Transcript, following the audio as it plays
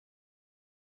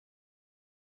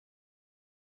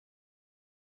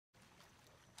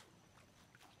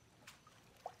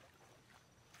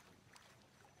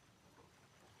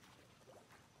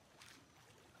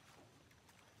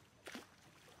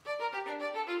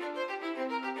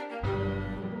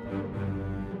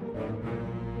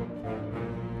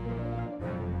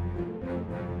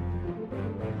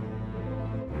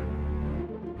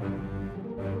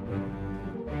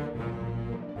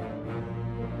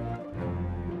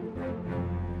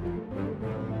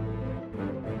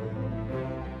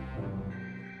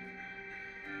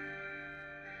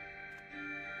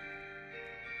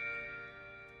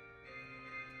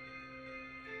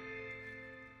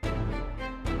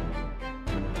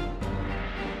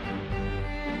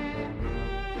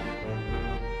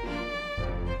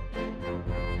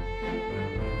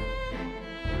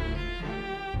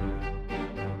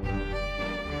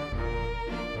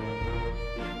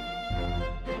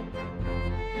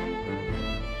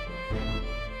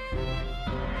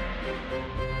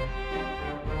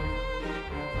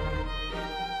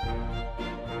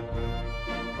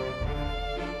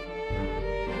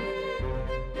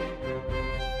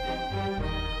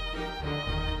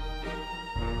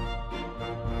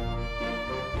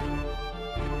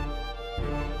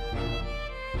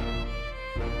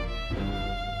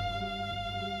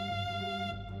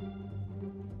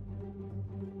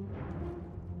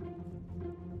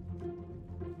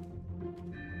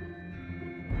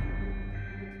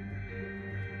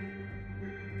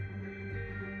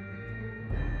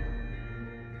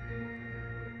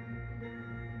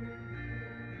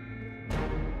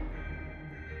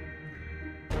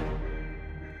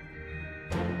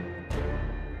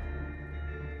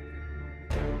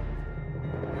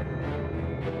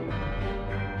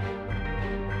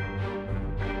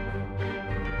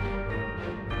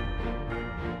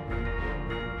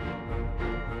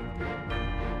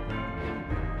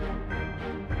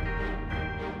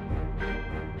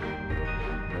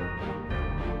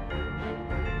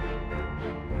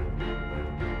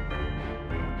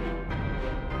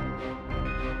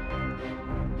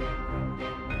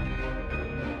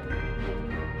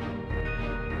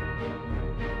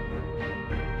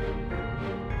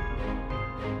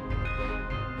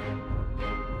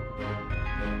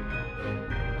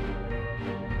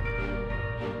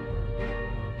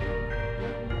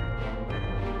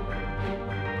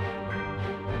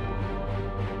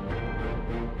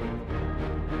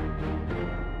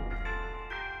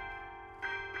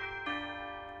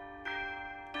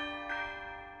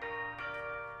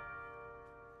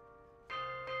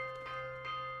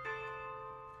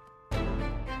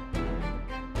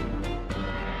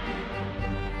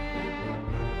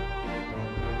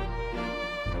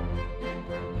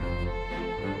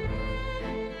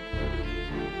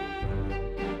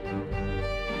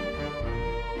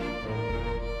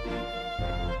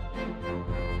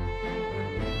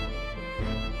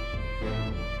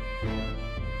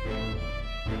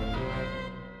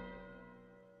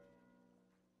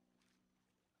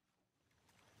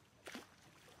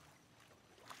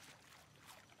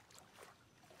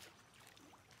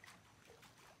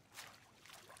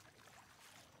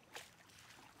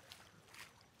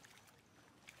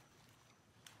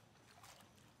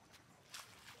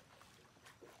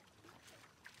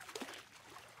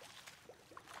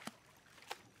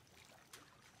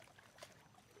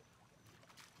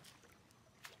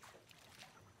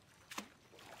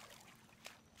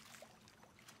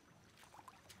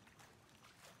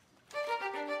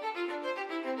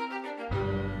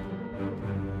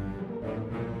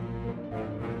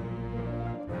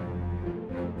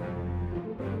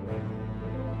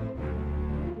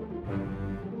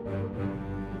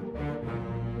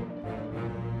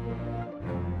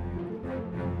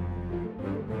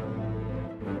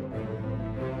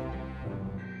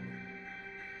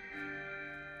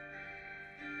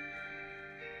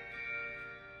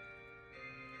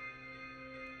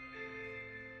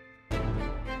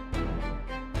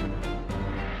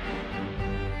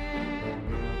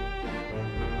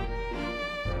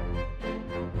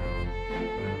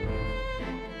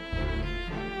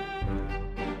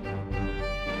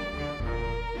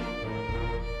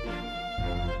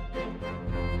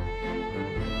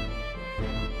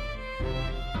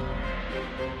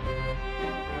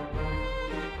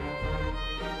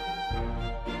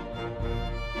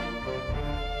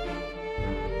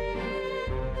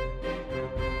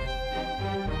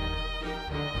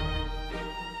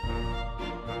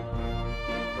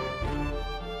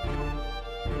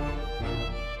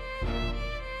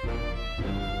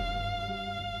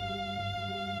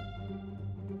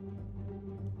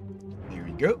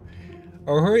go.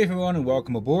 Oh, hey everyone, and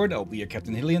welcome aboard. I'll be your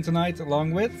Captain Hillyan tonight,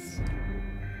 along with...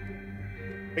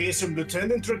 Basic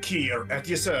Lieutenant Rakir at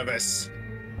your service.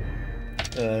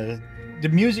 The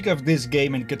music of this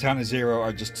game and Katana Zero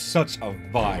are just such a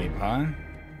vibe, huh?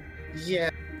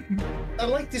 Yeah, I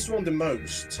like this one the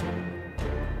most.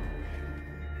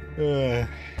 Man,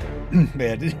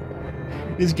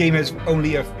 this game has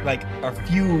only a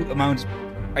few amounts.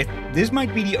 This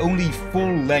might be the only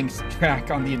full-length track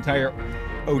on the entire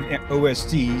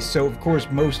OST, so of course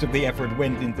most of the effort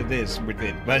went into this with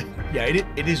it. But yeah,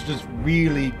 it is just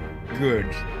really good.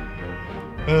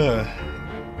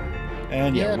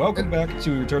 And yeah, welcome back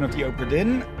to Return of the Obra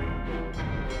Dinn.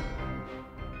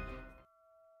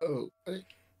 Oh,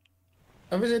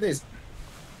 I will say this.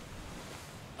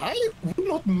 I would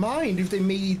not mind if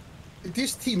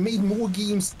this team made more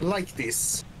games like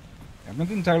this. I'm not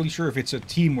entirely sure if it's a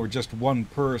team or just one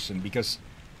person, because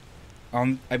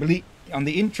I believe on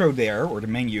the intro there, or the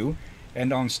menu,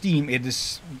 and on Steam, it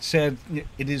is said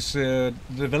it is the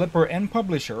developer and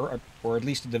publisher, or at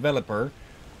least the developer,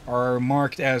 are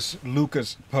marked as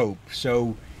Lucas Pope.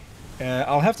 So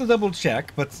I'll have to double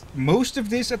check, but most of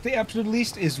this, at the absolute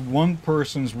least, is one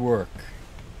person's work.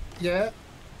 Yeah.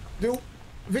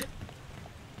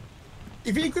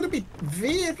 If you're going to be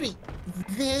very,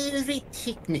 very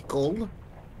technical,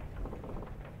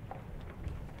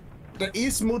 there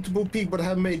is multiple people that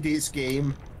have made this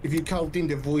game, if you count in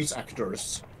the voice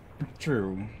actors.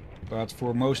 True. But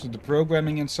for most of the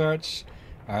programming and such,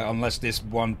 unless this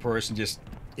one person is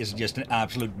just an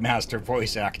absolute master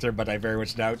voice actor, but I very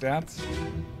much doubt that.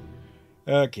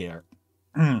 Okay.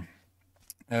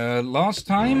 Last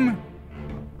time,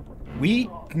 we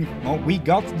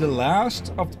got the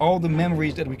last of all the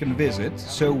memories that we can visit,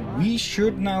 so we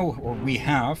should now, or we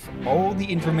have, all the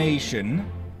information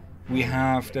we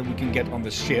have that we can get on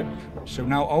the ship. So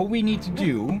now all we need to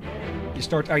do is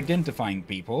start identifying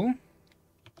people.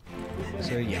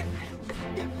 So yeah.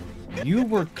 You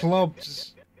were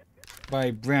clubbed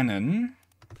by Brennan.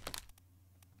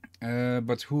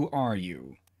 But who are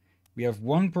you? We have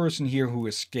one person here who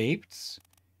escaped.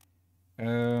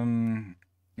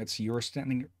 Let's see, you're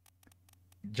standing...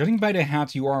 Judging by the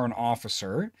hat, you are an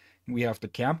officer. We have the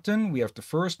captain, we have the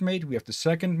first mate, we have the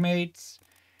second mate.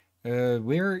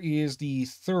 Where is the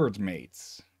third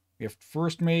mate? We have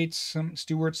first mate,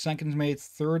 steward, second mate,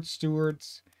 third steward.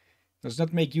 Does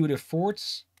that make you the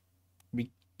fourth?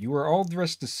 You are all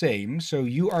dressed the same, so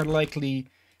you are likely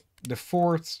the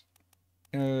fourth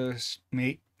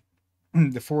mate,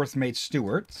 the fourth mate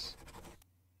steward.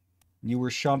 You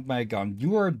were shot by a gun.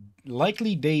 You are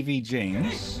likely Davy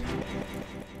James.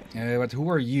 But who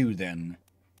are you then?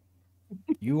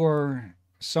 You are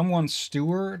someone's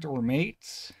steward or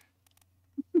mate.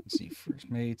 Let's see, first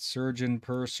mate, surgeon,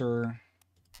 purser.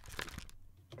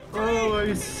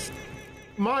 Oh,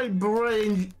 my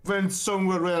brain went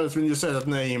somewhere else when you said that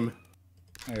name.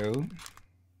 Oh.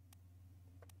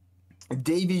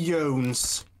 Davy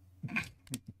Jones.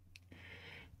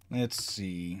 Let's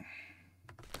see.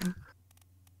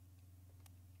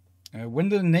 When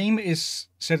the name is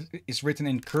written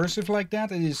in cursive like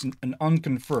that, it is an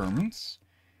unconfirmed.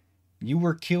 You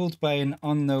were killed by an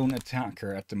unknown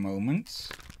attacker at the moment.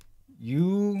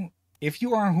 If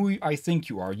you are who I think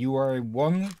you are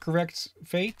one correct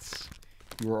fate.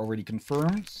 You are already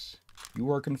confirmed.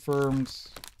 You are confirmed.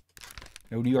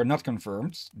 No, you are not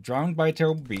confirmed. Drowned by a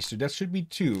terrible beast, so that should be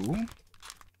 2.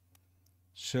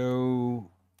 So,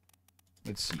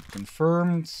 let's see.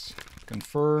 Confirmed.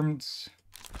 Confirmed.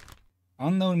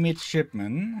 Unknown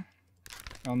midshipman.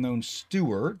 Unknown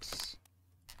stewards.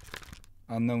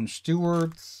 Unknown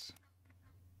stewards.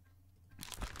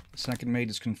 Second mate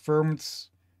is confirmed.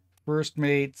 First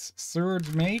mate.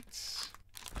 Third mate.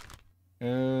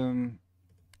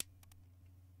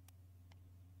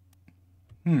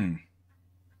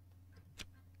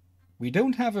 We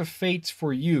don't have a fate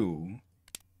for you,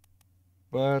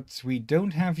 but we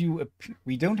don't have you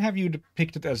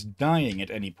depicted as dying at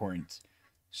any point.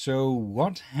 So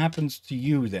what happens to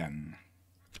you then?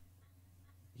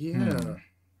 Yeah.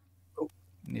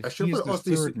 If he's the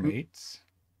third mate.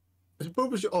 I suppose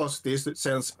we should ask this,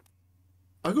 since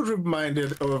I got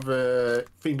reminded of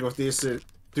thinking of this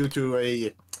due to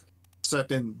a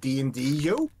certain D&D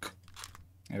joke.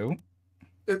 Oh.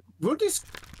 Would this,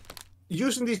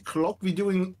 using this clock, be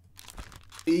doing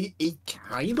a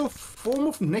kind of form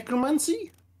of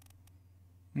necromancy?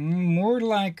 More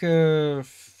like a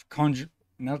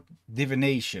not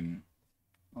divination.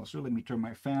 Also, let me turn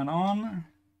my fan on.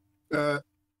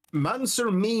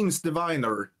 Mancer means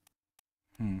diviner.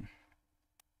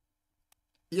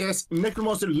 Yes,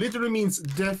 necromancer literally means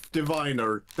death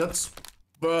diviner. That's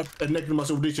but a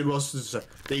necromancer audition was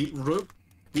they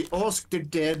asked the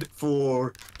dead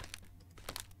for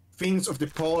things of the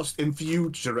past and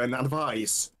future and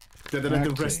advice. Then they let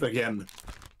them rest again.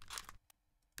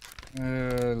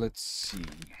 Let's see.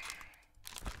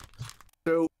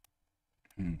 So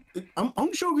I'm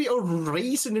unsure we are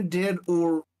raising the dead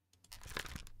or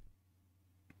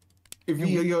if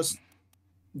we are just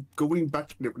going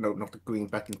back. No, not going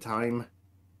back in time.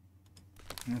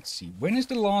 Let's see. When is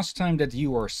the last time that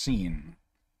you are seen?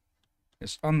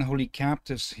 There's unholy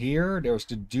captives here. There's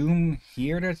the doom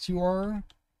here that you are.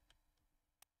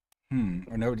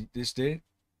 Or no, this did.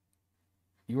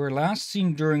 You were last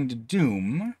seen during the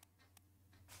doom,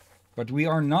 but we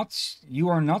are not. You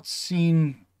are not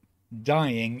seen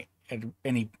dying at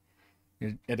any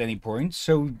point.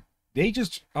 So they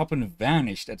just up and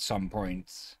vanished at some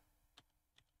point.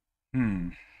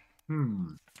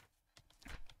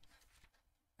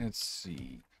 Let's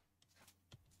see.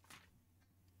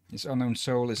 This unknown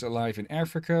soul is alive in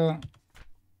Africa.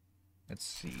 Let's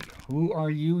see. Who are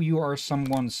you? You are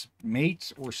someone's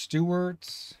mate or steward.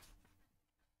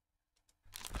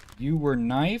 You were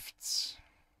knifed.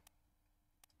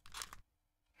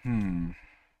 Oh,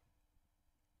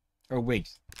 wait.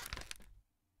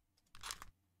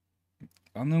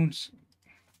 Unknown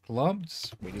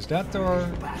clubs? Wait, is that our...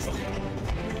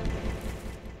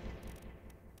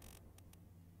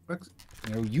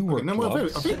 No, you were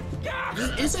clubs. I think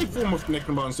this is a form of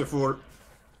necromancer for...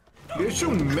 They show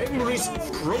memories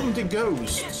from the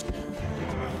ghosts.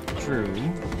 True.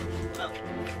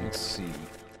 Let's see.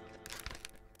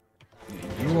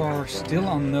 You are still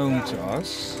unknown to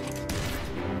us.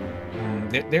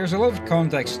 There's a lot of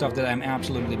context stuff that I'm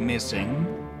absolutely missing.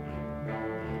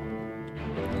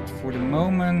 But for the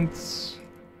moment...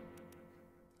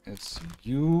 Let's see.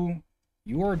 You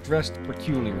are dressed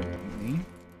peculiarly.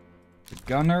 The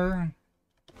gunner.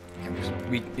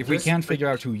 If we can't figure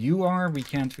out who you are, we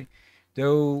can't.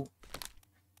 Though,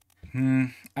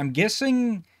 I'm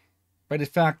guessing by the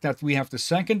fact that we have the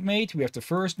second mate, we have the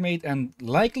first mate, and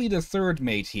likely the third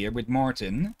mate here with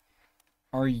Martin.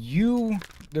 Are you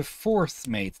the fourth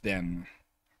mate then?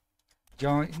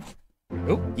 John.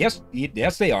 Oh, yes,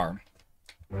 yes, they are.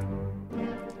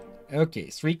 Okay,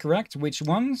 3 correct. Which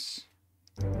ones?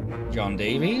 John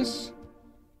Davies.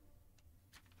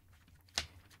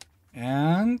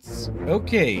 And,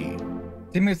 okay,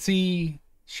 Timothy,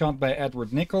 shot by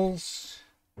Edward Nichols.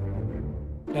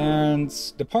 And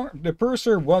the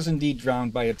purser was indeed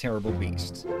drowned by a terrible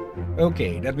beast.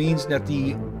 Okay, that means that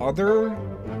the other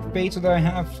fates that I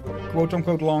have,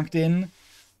 quote-unquote, locked in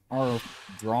are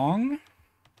wrong.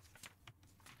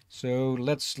 So,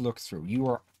 let's look through. You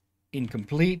are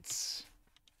incomplete.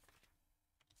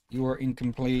 You are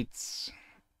incomplete.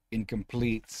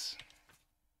 Incomplete.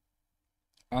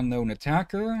 Unknown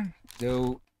attacker,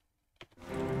 though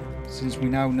since we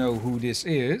now know who this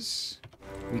is,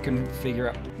 we can figure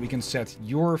out, we can set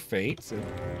your fate. So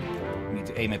we need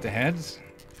to aim at the head.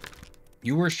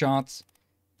 You were shot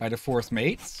by the fourth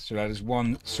mate, so that is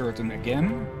one certain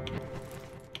again.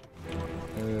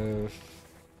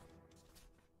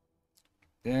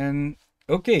 Then,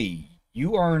 okay,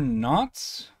 you are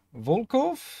not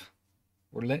Volkov?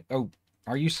 Or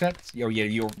are you set? Oh yeah,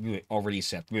 you're already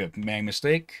set. My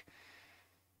mistake.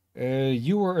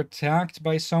 You were attacked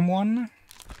by someone.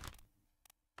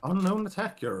 Unknown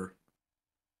attacker.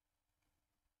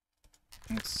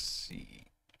 Let's see.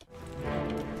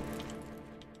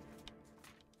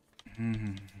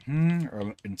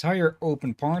 Entire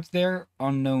open part there.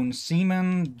 Unknown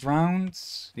seaman drowned.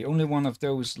 The only one of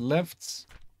those left.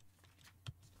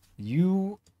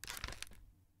 You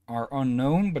are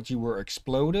unknown, but you were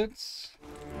exploded.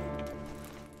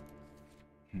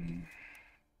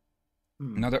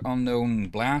 Another unknown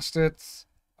blasted.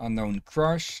 Unknown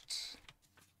crushed.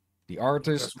 The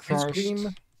artist crushed.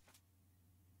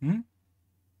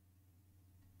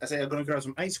 I say I'm gonna grab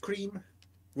some ice cream.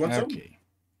 Want some? Okay.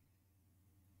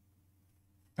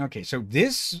 Okay, so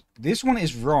this one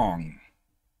is wrong.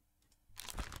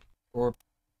 Or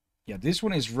yeah, this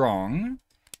one is wrong.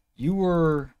 You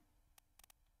were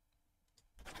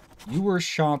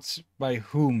shot by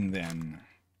whom then?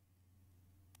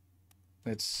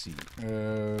 Let's see.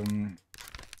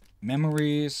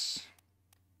 Memories.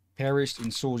 Perished in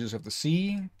Soldiers of the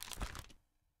Sea.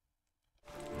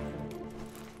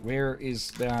 Where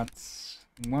is that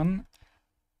one?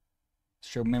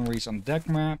 Show memories on deck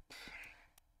map.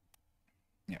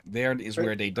 Yeah, there is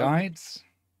where they died.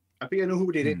 I think I know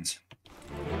who did it.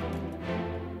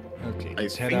 Okay,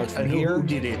 let's head out from here. Who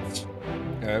did it?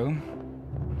 Oh.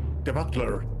 The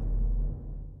butler.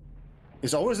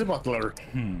 It's always the butler.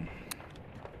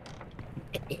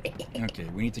 Okay,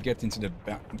 we need to get into the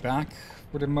back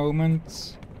for the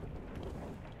moment.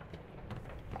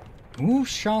 Who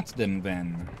shot them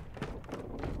then?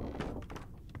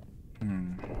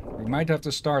 We might have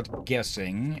to start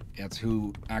guessing at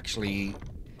who actually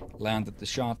landed the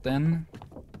shot then.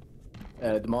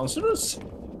 The monsters?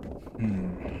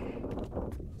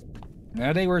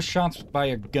 Yeah, they were shot by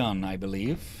a gun, I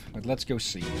believe. But let's go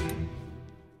see.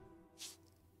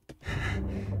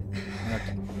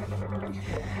 Okay.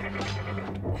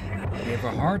 We have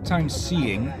a hard time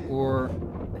seeing, or...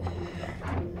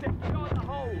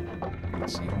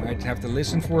 Let's see, might have to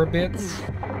listen for a bit.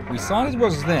 We thought it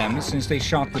was them, since they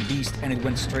shot the beast and it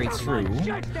went straight through.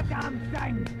 Let's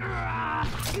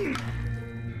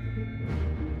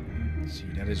see,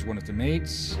 that is one of the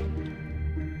mates.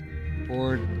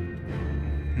 Or...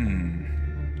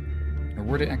 Or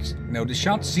were they actually... No, the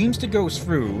shot seems to go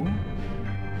through,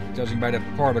 judging by that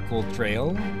particle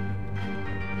trail.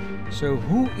 So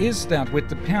who is that with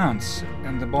the pants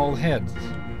and the bald head?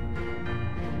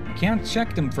 We can't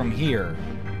check them from here.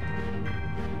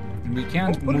 And we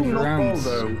can't move around.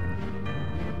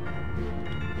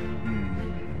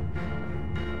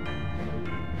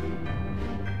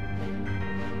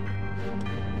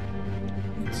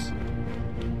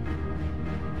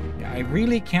 Yeah, I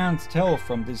really can't tell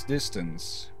from this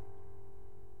distance.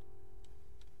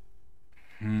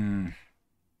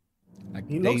 Like,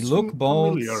 they look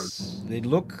bald. They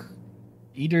look...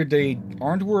 Either they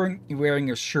aren't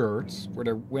wearing a shirt, or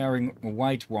they're wearing a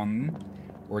white one,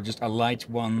 or just a light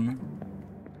one.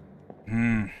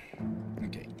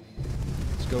 Okay.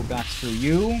 Let's go back through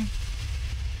you.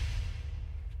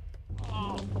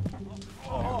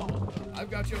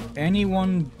 I've got you.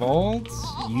 Anyone bald?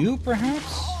 You,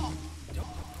 perhaps?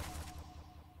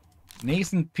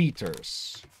 Nathan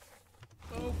Peters.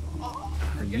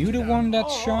 Are you the one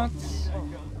that shot?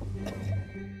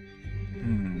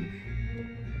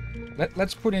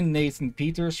 Let's put in Nathan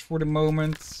Peters for the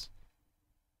moment.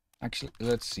 Actually,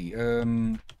 let's see.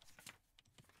 Let's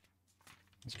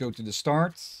go to the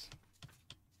start.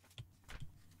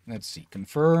 Let's see.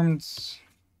 Confirmed.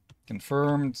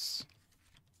 Confirmed.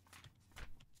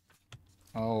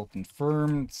 All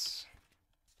confirmed.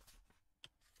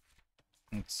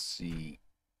 Let's see.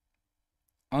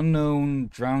 Unknown,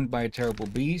 drowned by a terrible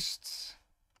beast.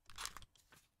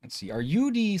 Let's see. Are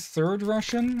you the third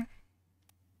Russian?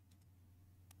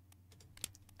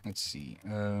 Let's see.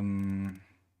 Alarkus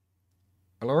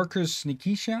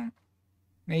Nikisha?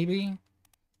 Maybe?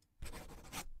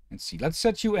 Let's see. Let's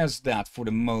set you as that for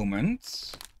the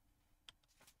moment.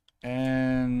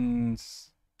 And...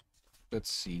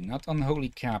 Let's see. Not unholy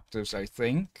captives, I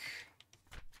think.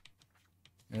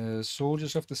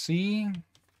 Soldiers of the Sea?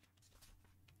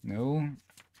 No.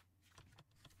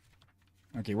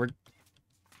 Okay,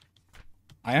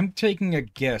 I am taking a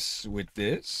guess with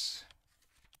this.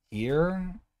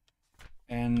 Here.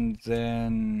 And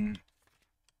then...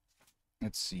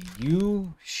 Let's see.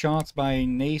 You shot by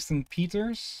Nathan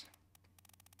Peters.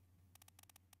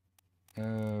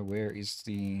 Where is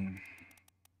the...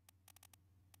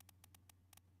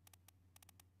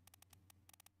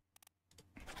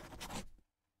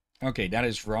 Okay, that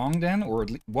is wrong then, or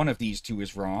one of these two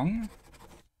is wrong.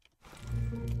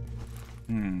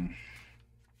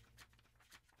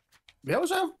 We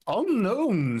also have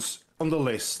unknowns on the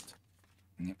list.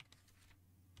 Yep.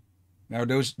 Now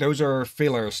those are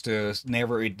fillers to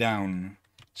narrow it down.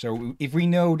 So if we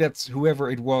know that whoever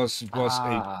it was a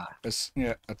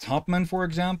topman, for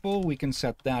example, we can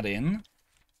set that in.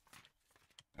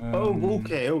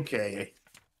 Okay.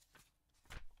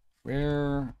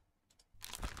 Where...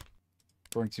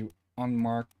 Going to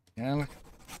unmark... Yeah,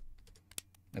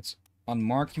 let's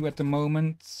unmark you at the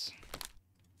moment.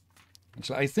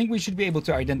 So I think we should be able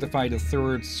to identify the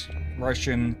third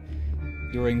Russian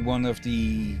during one of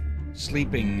the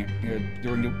sleeping...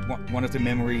 during one of the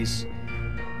memories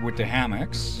with the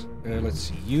hammocks. Let's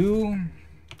see. You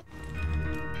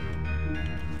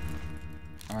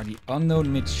are the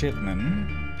unknown midshipman.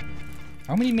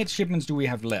 How many midshipmen do we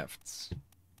have left?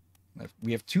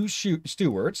 We have two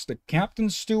stewards, the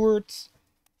captain's steward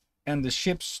and the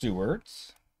ship's steward.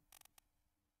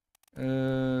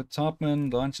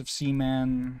 Topman, bunch of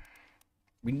seamen.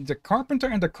 We need the carpenter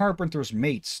and the carpenter's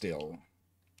mate still.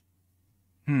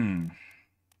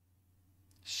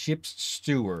 Ship's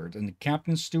steward and the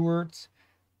captain's steward.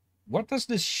 What does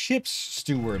the ship's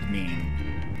steward mean?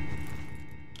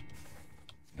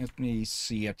 Let me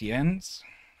see at the end.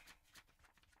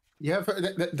 Yeah,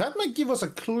 that might give us a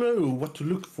clue what to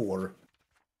look for.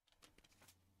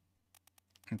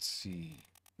 Let's see.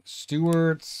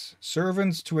 Stewards,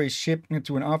 servants to a ship,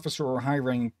 to an officer or high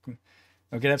rank.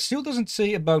 Okay, that still doesn't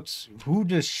say about who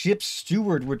the ship's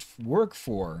steward would work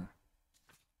for.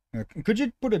 Could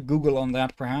you put a Google on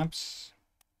that, perhaps?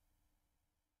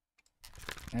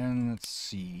 And let's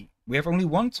see. We have only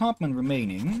one topman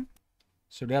remaining.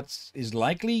 So that is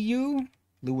likely you,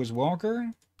 Lewis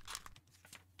Walker.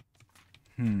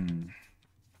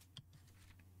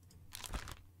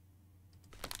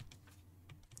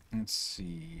 Let's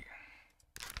see.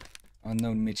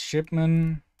 Unknown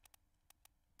midshipman.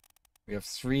 We have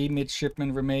 3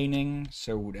 midshipmen remaining,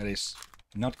 so that is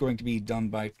not going to be done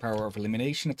by power of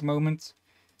elimination at the moment.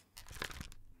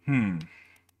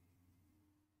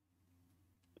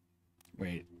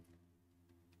 Wait.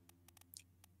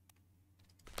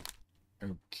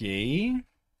 Okay.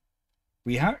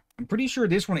 I'm pretty sure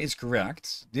this one is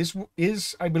correct. This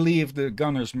is, I believe, the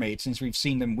gunner's mate, since we've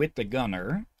seen them with the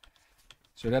gunner.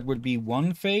 So that would be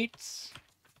 1 fate.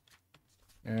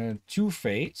 2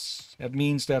 fates. That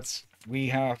means that we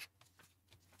have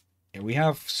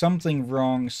something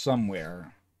wrong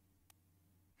somewhere.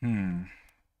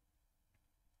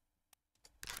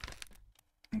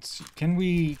 Let's see. Can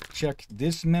we check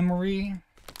this memory?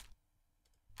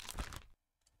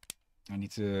 I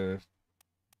need to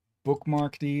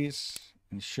bookmark these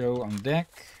and show on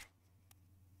deck.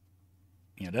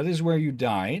 Yeah, that is where you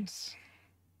died.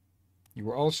 You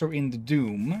were also in the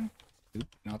Doom. Oop,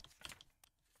 not.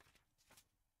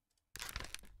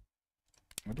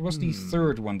 What was the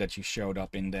third one that you showed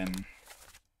up in then? Let's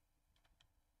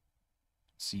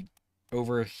see.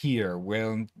 Over here,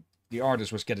 where the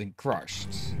artist was getting crushed.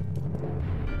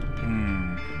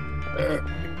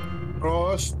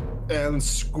 Crushed and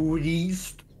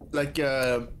squeezed like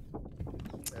a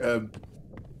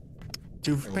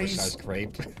toothpaste. Oversized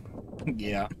grape.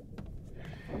 Yeah.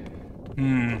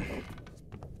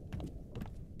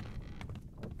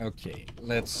 Okay,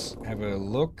 let's have a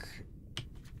look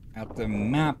at the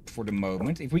map for the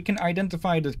moment. If we can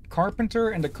identify the carpenter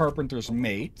and the carpenter's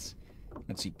mate.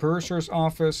 Let's see, purser's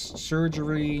office,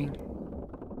 surgery,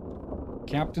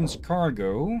 captain's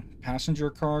cargo, passenger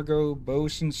cargo,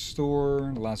 bosun's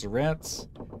store, lazarette,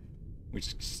 which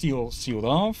is still sealed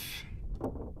off.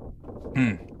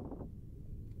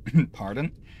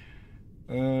 Pardon.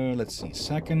 Let's see,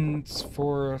 second,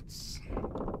 fourth.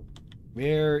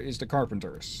 Where is the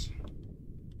carpenter's?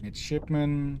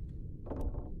 Midshipman,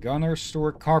 gunner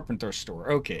store, carpenter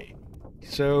store. Okay.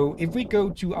 So if we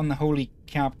go to Unholy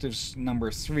Captives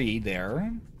number 3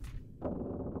 there,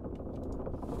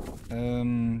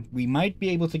 we might be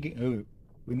able to get.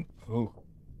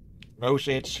 Rose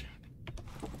itch.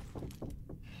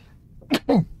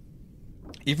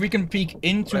 If we can peek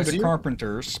into the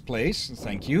carpenter's place,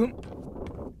 thank you,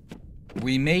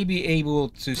 we may be able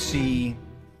to see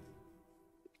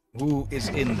who is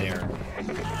in there.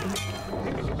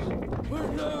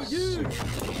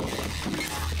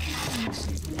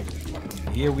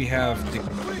 Here we have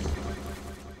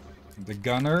the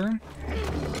gunner,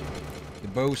 the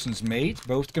bosun's mate,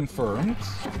 both confirmed.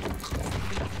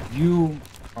 You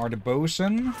are the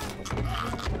bosun,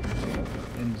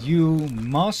 and you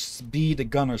must be the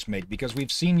gunner's mate, because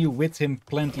we've seen you with him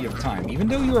plenty of time, even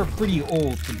though you are pretty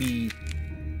old to be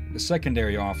the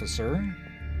secondary officer.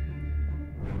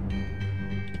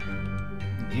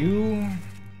 You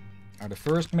are the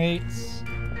first mate.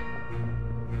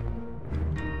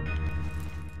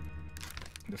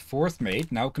 The fourth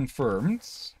mate, now confirmed.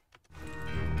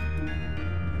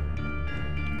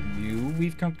 You,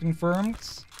 we've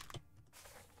confirmed.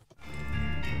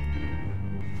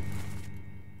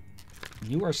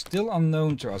 You are still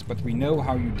unknown to us, but we know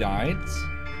how you died.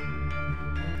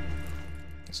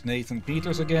 It's Nathan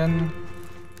Peters again.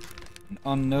 An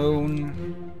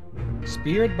unknown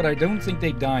spirit, but I don't think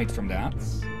they died from that.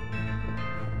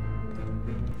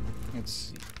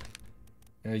 Let's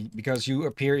see. Because you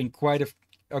appear in quite a...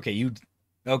 Okay,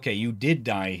 you did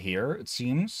die here, it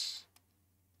seems.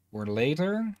 Or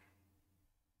later.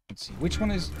 Let's see, which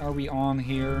one are we on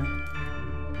here?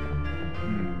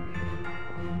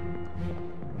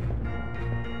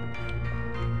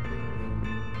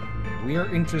 We are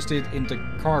interested in the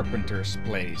carpenter's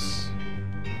place.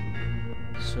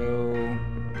 So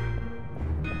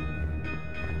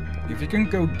if you can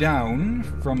go down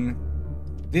from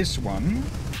this one,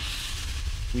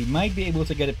 we might be able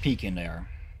to get a peek in there.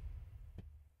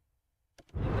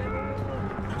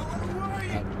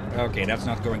 Okay, that's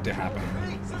not going to happen.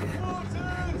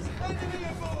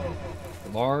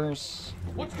 Lars.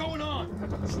 What's going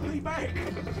on? Stay back.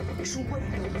 It's already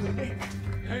on your neck.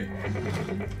 Hey.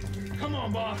 Come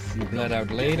on, boss. You bled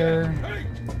out later. Hey,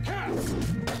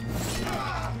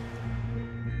 Cap.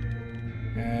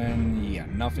 And yeah,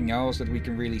 nothing else that we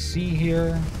can really see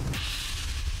here.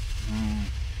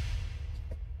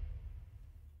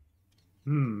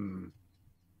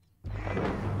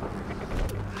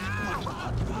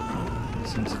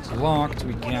 Since it's locked,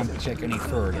 we can't check any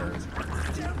further.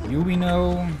 You we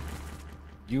know.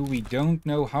 You we don't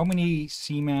know. How many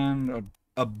seamen?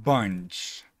 A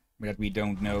bunch that we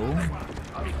don't know.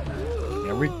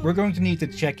 Yeah, we're going to need to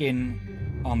check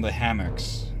in on the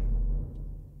hammocks.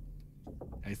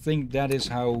 I think that is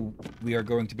how we are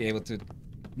going to be able to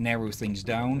narrow things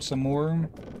down some more.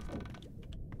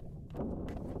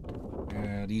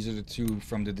 These are the two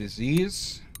from the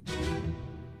disease.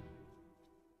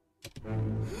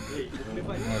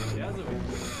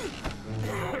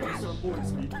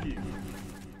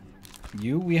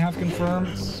 You we have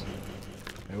confirmed.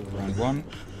 Oh, round one.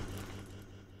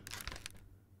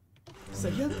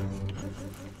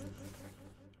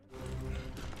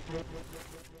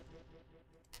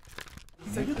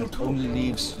 That only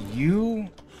leaves you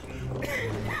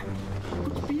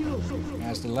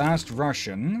as the last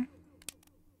Russian.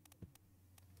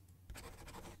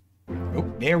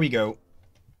 Oh, there we go.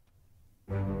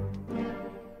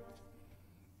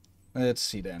 Let's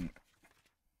see then.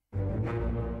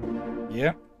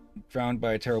 Yeah, drowned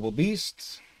by a terrible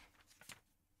beast.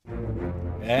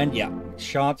 And yeah,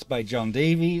 shot by John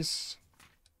Davies.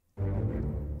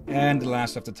 And the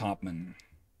last of the topmen.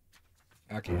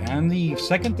 Okay, and the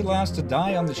second to last to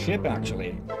die on the ship,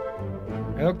 actually.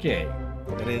 Okay,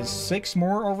 that is 6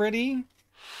 more already.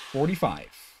 45.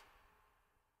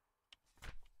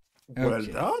 Well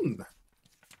Okay. done.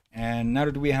 And now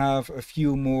that we have a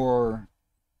few more...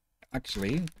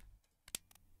 Actually...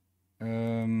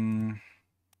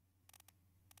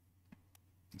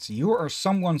 Let's see, you are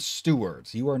someone's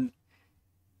steward. You are...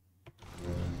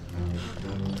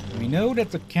 We know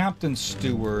that the captain's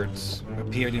steward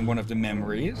appeared in one of the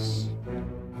memories.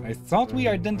 I thought we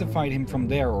identified him from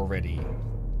there already.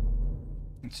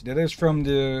 Let's see, that is from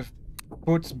the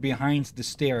foot behind the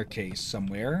staircase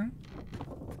somewhere.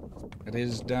 That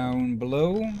is down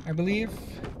below, I believe.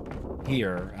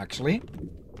 Here, actually.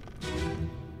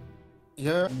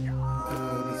 Yeah.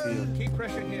 Let's see. Keep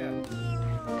pressure here.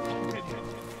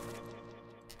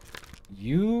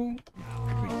 You?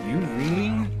 Wait, you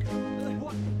really?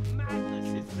 What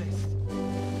madness is this?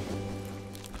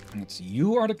 Let's see,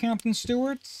 you are the captain's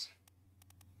stewards?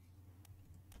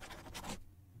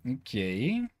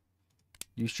 Okay.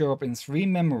 You show up in 3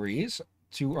 memories,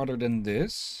 2 other than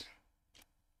this.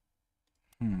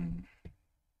 20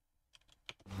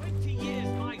 years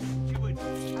my steward,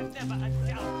 and never a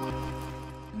doubt.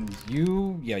 And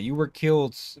you, yeah, you were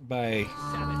killed by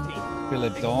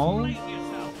Philip Dahl.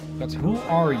 But who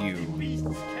are you?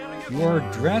 You are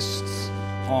dressed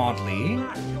oddly.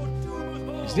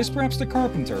 Is this perhaps the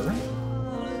carpenter?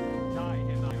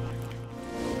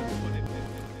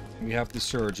 We have the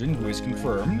surgeon, who is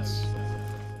confirmed.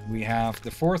 We have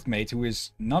the 4th mate, who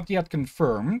is not yet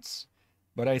confirmed.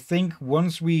 But I think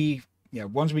once we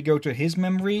go to his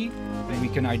memory, then we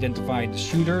can identify the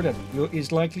shooter that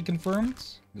is likely confirmed.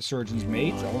 The surgeon's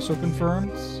mate, also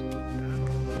confirmed.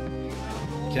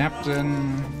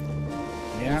 Captain...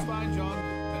 Yeah.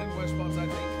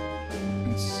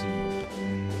 Let's see.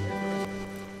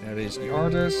 That is the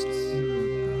artist.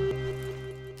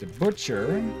 The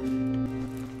butcher.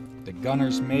 The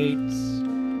gunner's mate.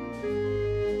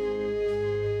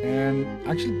 And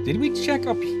actually, did we check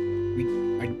up?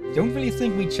 I don't really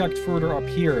think we checked further up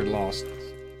here at last.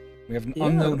 We have an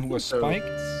unknown who was spiked.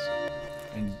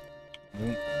 And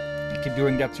I keep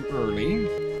doing that too early.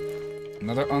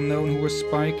 Another unknown who was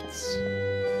spiked.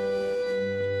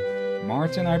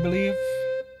 Martin, I believe.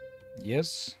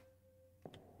 Yes.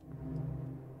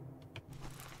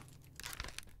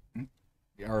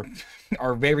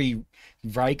 Our very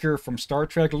Riker from Star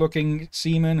Trek looking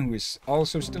seaman, who is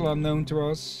also still unknown to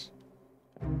us.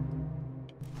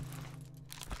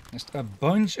 Just a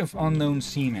bunch of unknown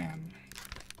seamen.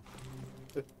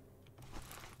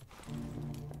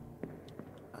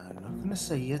 I'm not gonna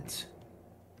say it.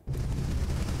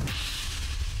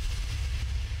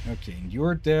 Okay, and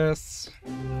your deaths.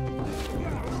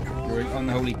 Your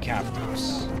unholy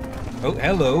captives. Oh,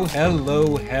 hello,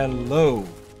 hello, hello.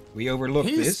 We overlooked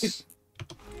this.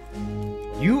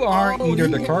 You are either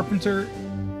the carpenter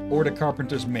or the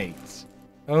carpenter's mate.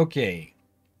 Okay.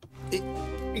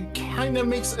 It kind of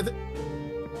makes...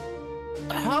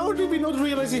 How did we not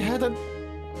realize he had an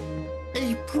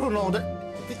apron on?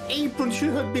 The apron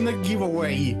should have been a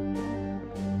giveaway.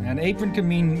 An apron can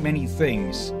mean many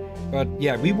things. But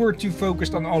yeah, we were too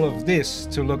focused on all of this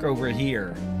to look over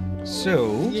here.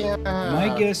 So,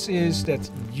 my guess is that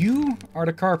you are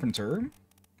the carpenter,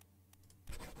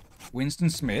 Winston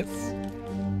Smith,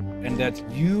 and that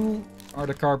you are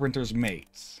the carpenter's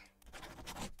mate.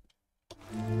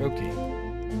 Okay.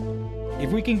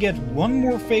 If we can get one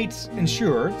more fate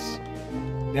ensured,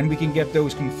 then we can get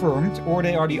those confirmed, or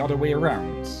they are the other way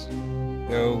around.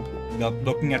 So, not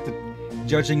looking at the...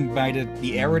 Judging by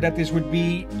the error that this would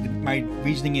be, my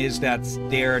reasoning is that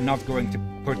they're not going to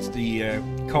put the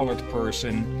colored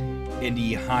person in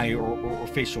the high or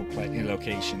official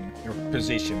location or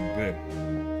position. But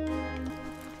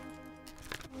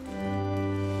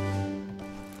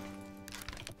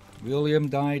William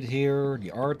died here,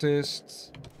 the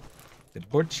artist, the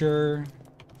butcher,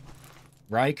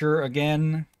 Riker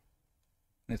again.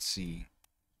 Let's see.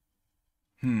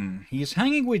 He's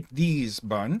hanging with these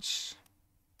bunch.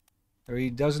 Or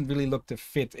he doesn't really look to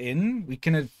fit in. We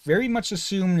can very much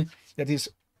assume that his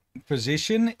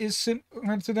position is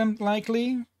similar to them,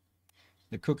 likely.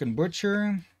 The cook and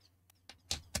butcher.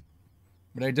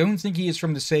 But I don't think he is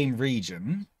from the same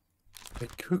region. The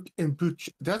cook and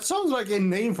butcher. That sounds like a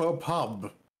name for a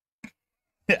pub.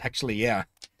 Actually, yeah.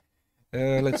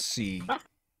 Let's see.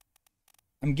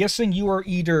 I'm guessing you are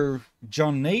either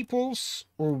John Naples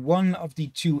or one of the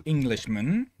two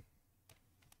Englishmen.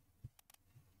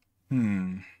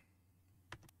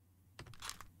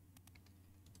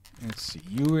 Let's see.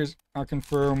 You are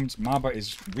confirmed. Maba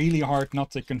is really hard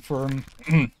not to confirm.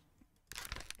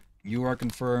 You are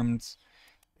confirmed.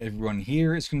 Everyone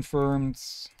here is confirmed.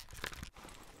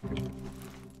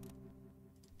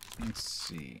 Let's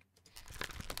see.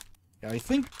 Yeah, I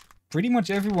think pretty much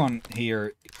everyone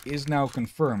here is now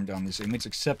confirmed on this image,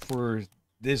 except for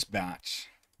this batch.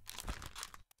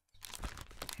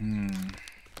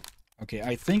 Okay,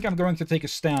 I think I'm going to take a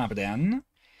stab then.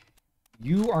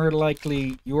 You are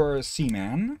a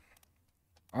seaman.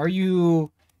 Are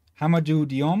you Hamadou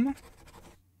Diom?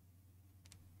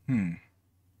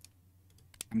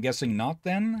 I'm guessing not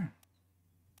then.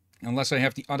 Unless I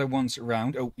have the other ones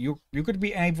around. Oh, you could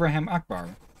be Abraham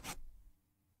Akbar.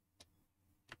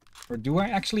 Or do I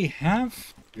actually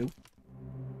have...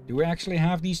 Do I actually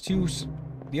have these two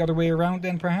the other way around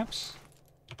then, perhaps?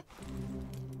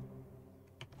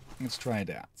 Let's try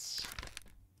that.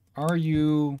 Are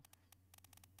you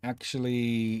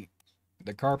actually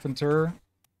the carpenter?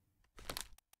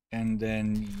 And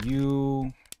then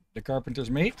you the carpenter's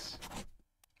mate?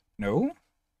 No?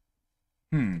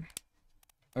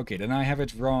 Okay, then I have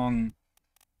it wrong.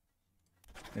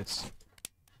 It's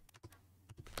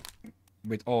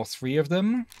with all three of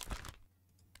them.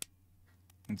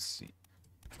 Let's see.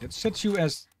 It sets you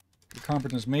as the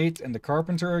carpenter's mate and the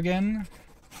carpenter again.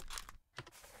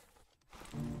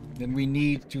 Then we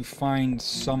need to find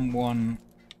someone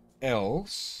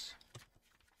else.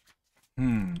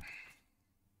 Yeah,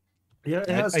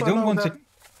 I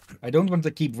don't want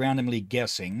to keep randomly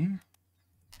guessing.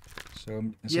 So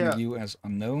I'm assuming you as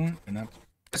unknown and not...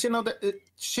 As you know, the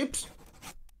ship's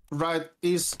right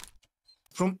is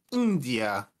from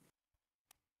India.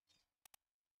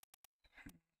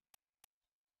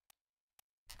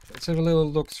 Let's have a little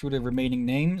look through the remaining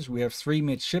names. We have 3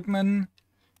 midshipmen.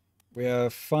 We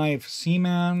have 5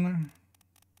 seamen.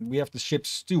 We have the ship's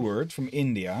steward from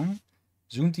India.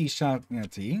 Zunti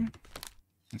Satnati.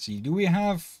 Let's see, do we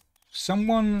have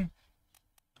someone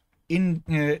in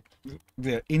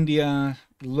the India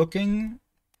looking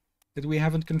that we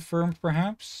haven't confirmed,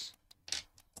 perhaps?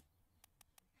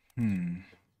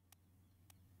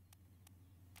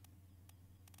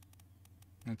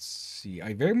 Let's see.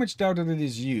 I very much doubt that it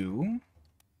is you.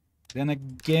 Then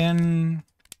again,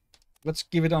 let's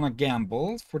give it on a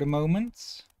gamble for the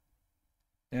moment.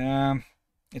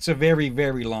 It's a very,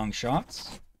 very long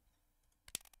shot.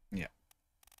 Yeah.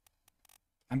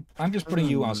 I'm just putting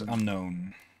you as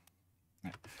unknown.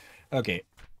 Okay.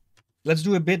 Let's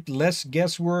do a bit less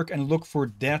guesswork and look for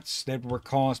deaths that were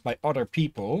caused by other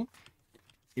people.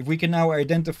 If we can now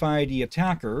identify the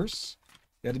attackers,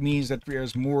 that means that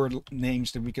there's more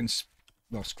names that we can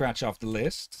scratch off the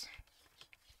list.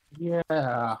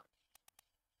 Yeah.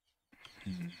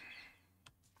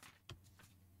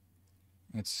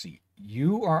 Let's see.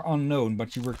 You are unknown,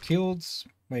 but you were killed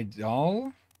by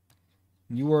Dahl.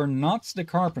 You are not the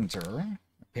carpenter,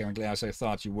 apparently, as I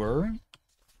thought you were.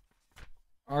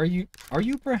 Are you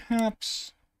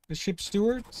perhaps the ship's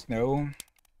steward? No.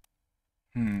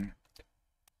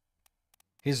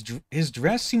 His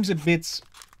dress seems a bit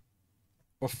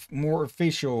more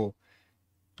official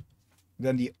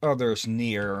than the others than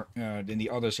the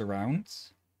others around.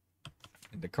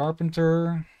 The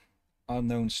carpenter,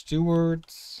 unknown steward.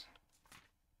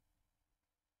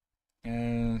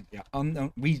 Yeah,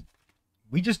 unknown. We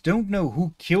just don't know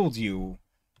who killed you.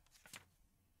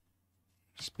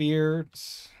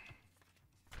 Spirits.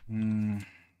 Let's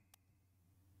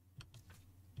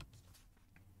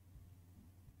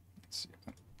see.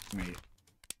 fourth mate.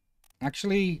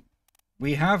 Actually,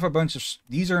 we have a bunch of...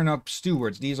 These are not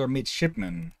stewards, these are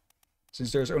midshipmen.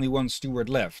 Since there's only one steward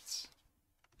left.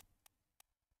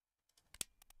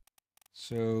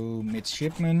 So,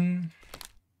 midshipman.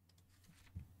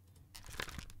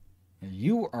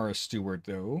 You are a steward,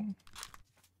 though.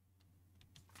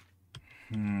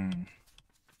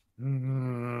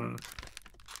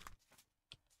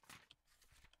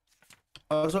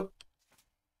 Also,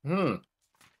 I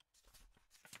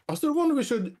still wonder we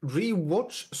should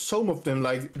re-watch some of them,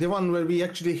 like the one where we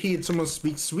actually heard someone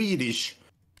speak Swedish.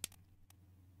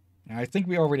 I think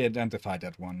we already identified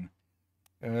that one.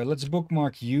 Let's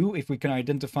bookmark you. If we can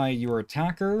identify your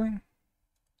attacker,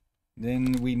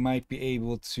 then we might be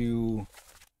able to...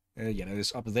 yeah, that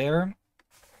is up there.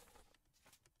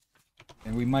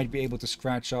 And we might be able to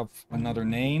scratch up another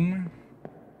name.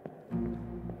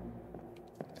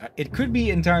 It could be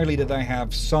entirely that I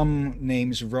have some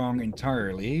names wrong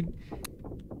entirely.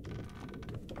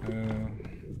 I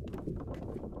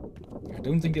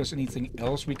don't think there's anything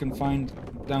else we can find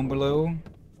down below.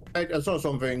 I saw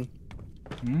something.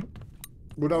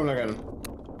 Go down again.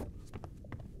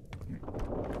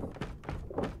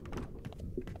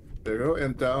 There you go,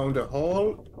 and down the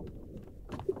hall.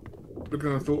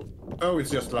 Looking through. Oh,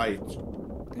 it's just light.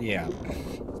 Yeah.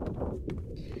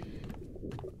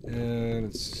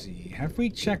 Let's see. Have we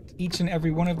checked each and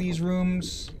every one of these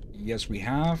rooms? Yes, we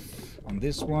have. On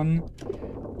this one.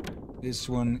 This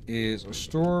one is a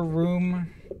storeroom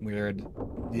where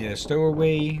the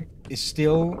stowaway is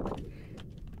still.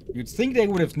 You'd think they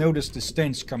would have noticed the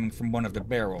stench coming from one of the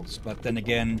barrels, but then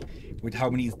again, with how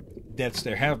many deaths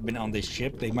there have been on this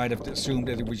ship, they might have assumed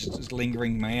that it was just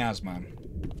lingering miasma.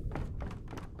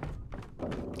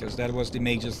 Because that was the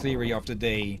major theory of the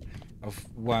day of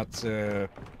what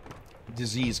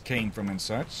disease came from and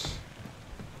such.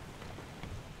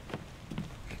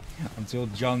 Until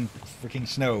Jon freaking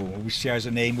Snow, who shares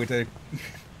a name with a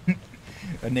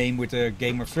a name with a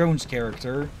Game of Thrones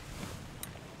character,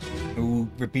 who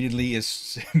repeatedly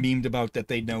is memed about that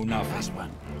they know nothing. Last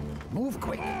one. Move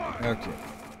quick. Okay.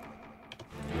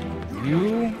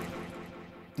 You.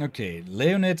 Okay,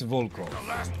 Leonid Volkov.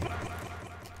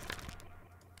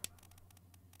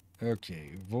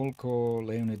 Okay, Volkov,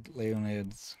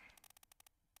 Leonid.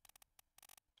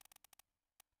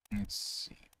 Let's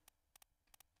see.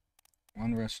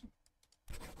 One Russian.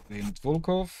 Leonid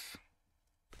Volkov.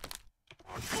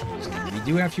 We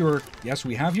do have your... Yes,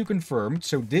 we have you confirmed.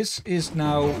 So this is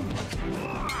now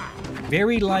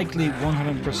very likely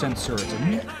 100% certain.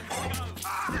 We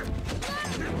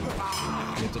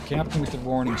have the captain with the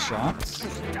warning shot.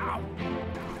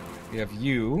 We have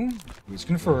you, who is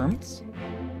confirmed.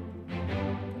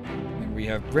 And we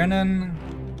have Brennan.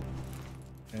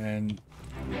 And...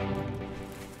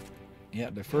 yeah,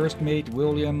 the first mate,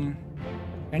 William.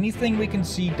 Anything we can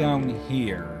see down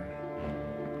here?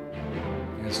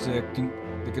 As the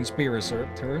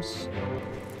conspirators.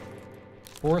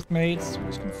 Fourth mate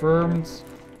was confirmed.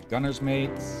 Gunner's mate.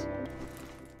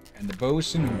 And the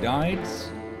bosun who died.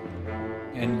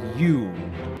 And you.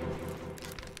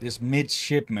 This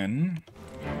midshipman.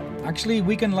 Actually,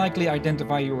 we can likely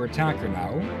identify your attacker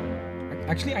now.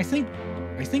 Actually, I think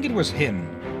it was him.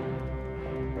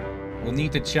 We'll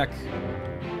need to check.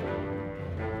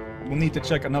 We'll need to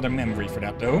check another memory for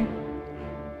that, though.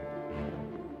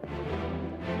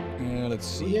 Let's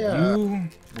see. Yeah. You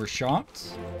were shot,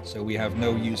 so we have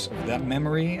no use of that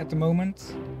memory at the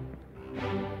moment.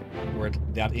 Or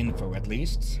that info, at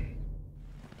least.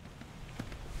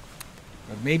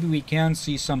 But maybe we can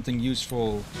see something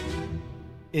useful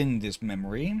in this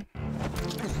memory.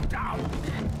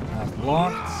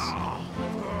 Blocked.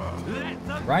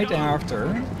 Right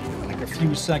after, like a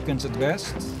few seconds at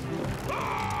best.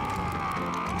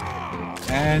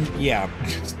 And yeah,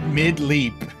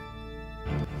 mid-leap.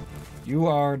 You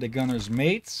are the gunner's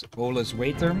mate, Ola's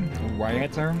waiter,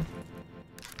 Wyatter.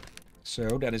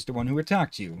 So that is the one who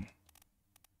attacked you.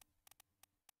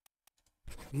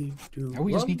 Now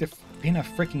we just need to pin a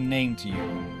freaking name to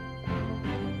you.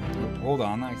 Hold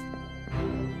on,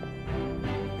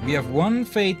 we have one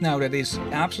fate now that is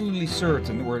absolutely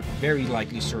certain, or very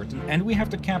likely certain, and we have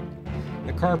to cap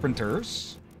the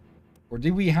carpenters. Or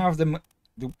do we have them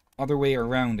the other way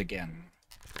around again?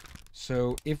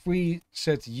 So if we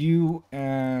set you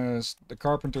as the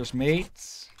carpenter's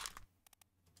mate,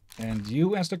 and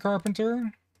you as the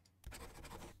carpenter,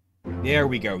 there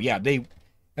we go. Yeah, they...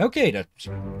 Okay, that's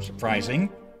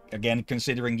surprising. Again,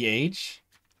 considering the age.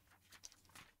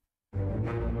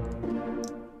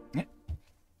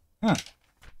 Huh.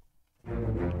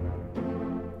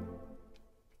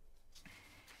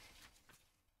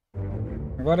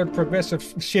 A rather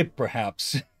progressive ship,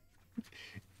 perhaps.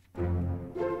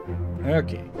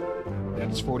 Okay.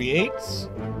 That is 48.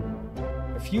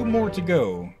 A few more to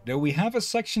go, though we have a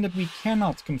section that we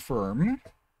cannot confirm.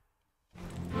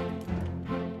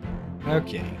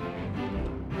 Okay.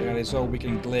 That is all we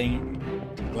can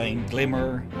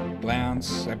glimmer,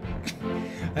 glance. I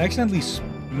accidentally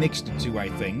mixed the two, I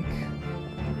think.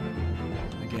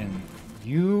 Again,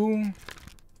 you...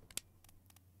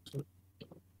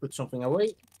 Put something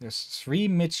away. There's 3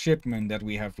 midshipmen that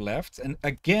we have left. And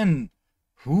again,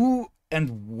 who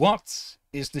and what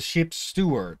is the ship's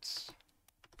steward?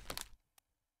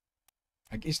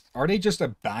 I guess, are they just a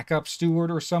backup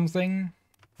steward or something?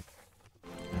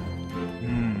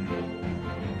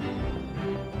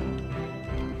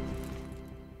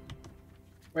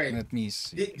 Wait, Let me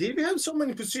see. did we have so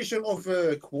many positions of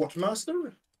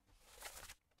quartermaster?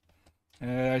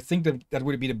 I think that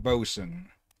would be the bosun.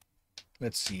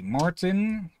 Let's see.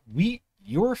 Martin,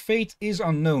 your fate is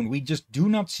unknown. We just do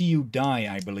not see you die,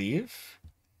 I believe.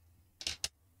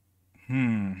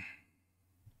 So,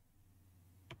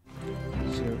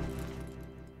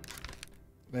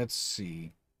 let's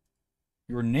see.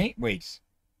 Your name... Wait.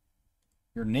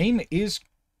 Your name is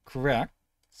correct.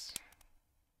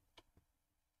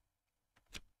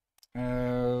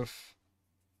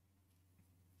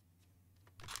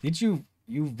 Did you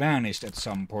vanished at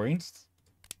some point?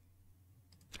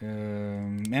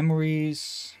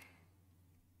 Memories.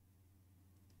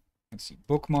 Let's see,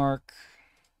 bookmark.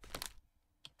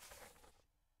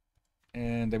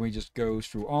 And then we just go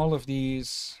through all of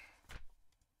these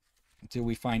until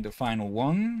we find the final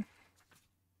one.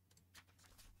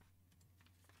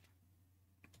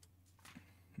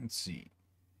 Let's see.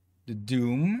 The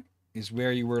Doom is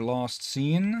where you were last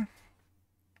seen.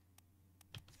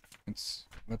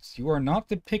 But you are not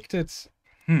depicted.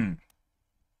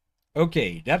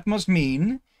 Okay, that must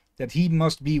mean that he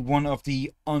must be one of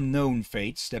the unknown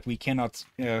fates that we cannot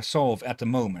solve at the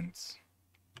moment.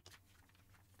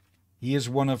 He is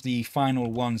one of the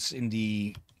final ones in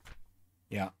the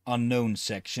unknown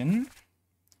section.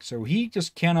 So he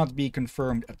just cannot be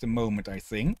confirmed at the moment, I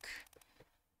think.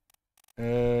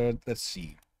 Let's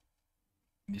see.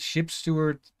 The ship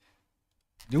steward.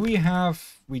 We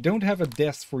don't have a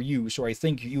death for you, so I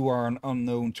think you are an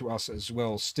unknown to us as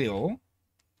well still.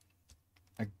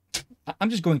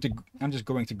 I'm just going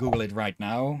to Google it right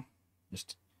now.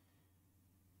 Just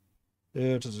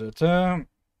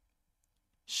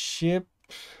ship.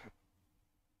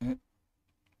 No,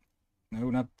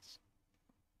 not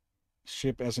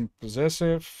ship as in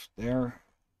possessive. There,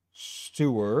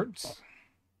 stewards.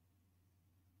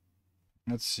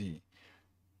 Let's see.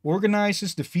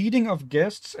 Organizes the feeding of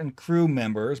guests and crew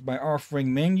members by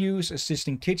offering menus,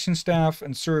 assisting kitchen staff,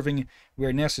 and serving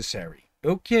where necessary.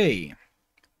 Okay.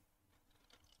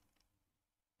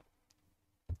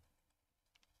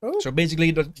 Oh. So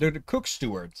basically, they're the cook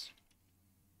stewards.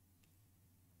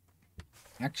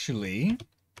 Actually...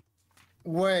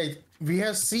 Wait, we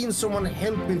have seen someone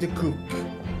helping the cook.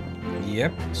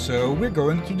 Yep, so we're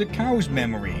going to the cow's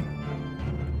memory.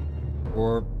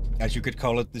 Or, as you could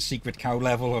call it, the secret cow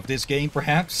level of this game,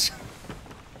 perhaps?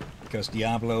 Because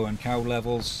Diablo and cow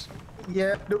levels...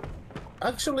 Yeah,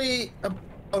 actually,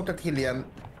 about that Hillyan,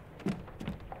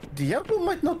 Diablo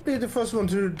might not be the first one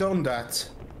to have done that.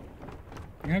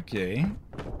 Okay.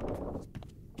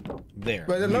 There.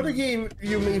 But another game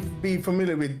you may be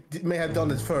familiar with may have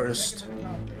done it first.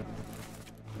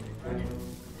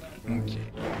 Okay.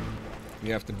 We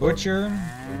have the butcher.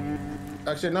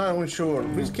 Actually, now I'm unsure.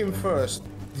 Which came first?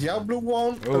 Diablo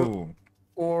 1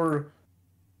 or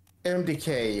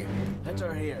MDK?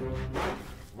 Enter here.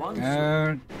 One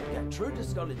get true to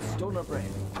skull its stoner brain.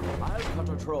 I'll cut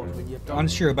her throat when you've done.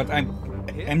 Unsure, but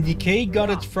MDK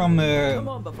got it from Come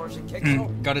on before she kicks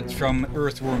off. got it from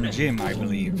Earthworm Jim, I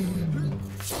believe.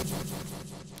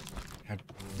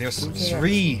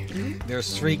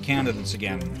 There's three candidates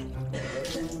again.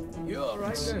 You all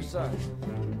right there, sir?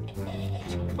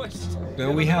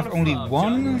 So we have only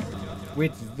one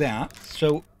with that.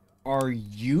 So are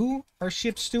you our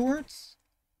ship stewards?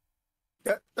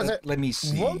 Let me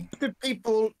see. What the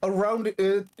people around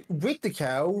with the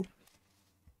cow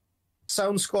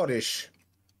sound Scottish?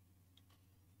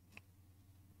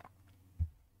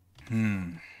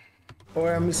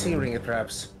 Or I'm mishearing it,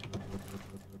 perhaps.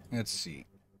 Let's see.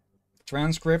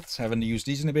 Transcripts, haven't used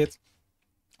these in a bit.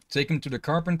 Take him to the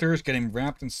carpenters, get him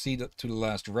wrapped and see to the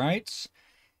last rites.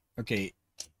 Okay,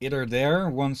 hit her there,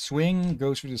 one swing,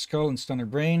 goes through the skull and stun her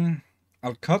brain.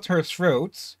 I'll cut her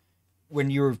throat when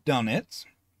you've done it.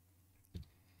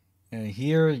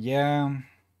 Here, yeah.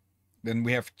 Then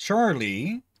we have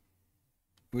Charlie.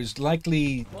 who's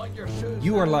likely... Mind your shoes.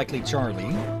 You are likely Charlie.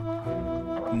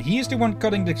 And he is the one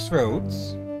cutting the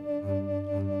throats.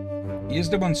 He is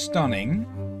the one stunning.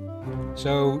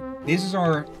 So, this is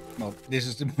our... Well, this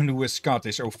is the one who is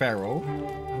Scottish, O'Farrell.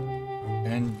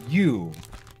 And you...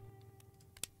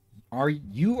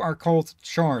 You are called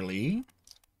Charlie.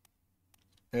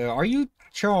 Are you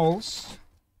Charles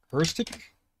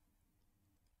Herstick?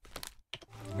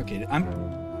 Okay,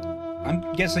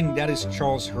 I'm guessing that is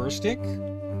Charles Herstick.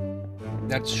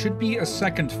 That should be a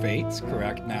second fate,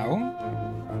 correct now.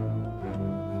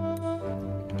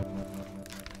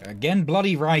 Again,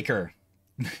 Bloody Riker.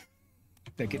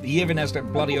 He even has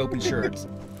that bloody open shirt.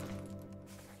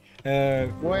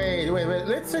 Wait.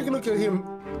 Let's take a look at him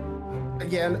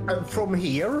again from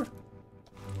here.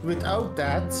 Without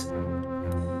that,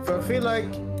 so I feel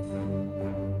like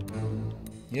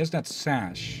he has that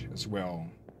sash as well.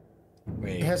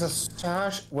 Wait. he has a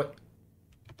sash. What?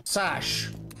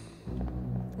 Sash.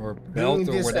 Or belt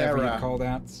or whatever you call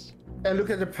that. And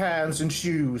look at the pants and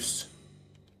shoes.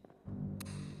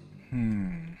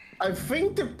 I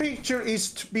think the picture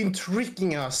is been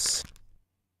tricking us.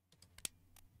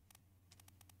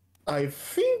 I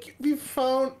think we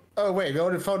found... Oh wait, we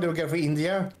already found the guy for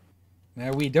India.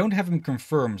 Now we don't have him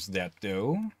confirmed that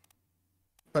though.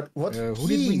 But what who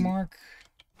did we mark?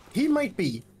 He might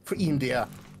be for India.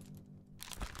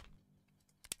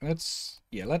 Let's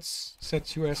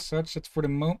set you as such. That's for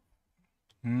the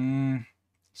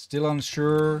still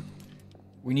unsure.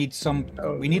 We need some.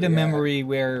 We need a memory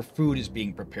where food is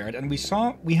being prepared, and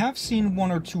we have seen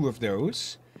one or two of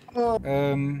those.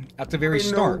 At the very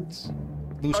start.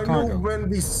 Loose cargo.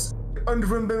 I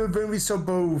remember when we saw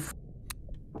both.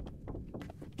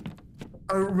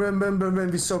 I remember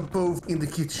when we saw both in the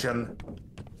kitchen.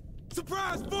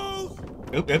 Surprise, fools!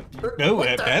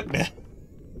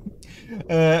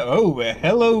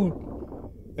 Hello.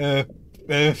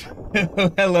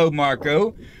 Hello,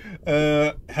 Marco.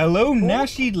 Hello,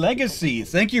 Nashi Legacy.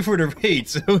 Thank you for the raid.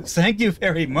 So, thank you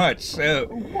very much. So,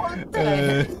 What the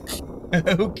heck?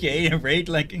 Okay,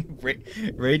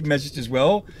 raid message as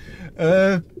well.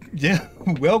 Yeah,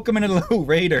 welcome and hello,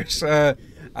 raiders.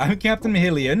 I'm Captain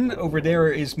Hillyan. Over there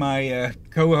is my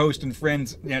co-host and friend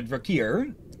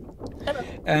Drakir.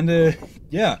 And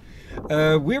yeah,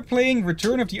 we're playing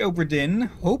Return of the Obra Dinn.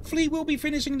 Hopefully, we'll be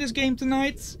finishing this game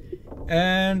tonight.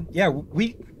 And yeah,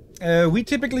 we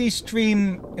typically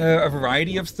stream a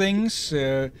variety of things.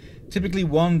 Typically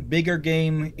one bigger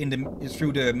game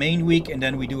through the main week, and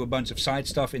then we do a bunch of side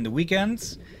stuff in the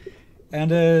weekends.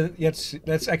 And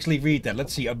let's actually read that.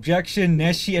 Let's see. Objection: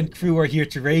 Neshi and crew are here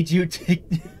to raid you.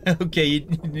 Okay, you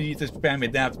need to spam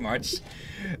it that much.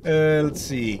 Let's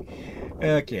see.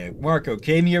 Okay, Marco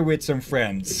came here with some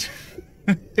friends.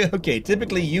 Okay,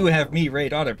 typically you have me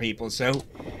raid other people, so...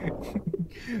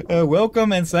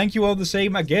 welcome and thank you all the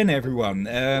same again, everyone.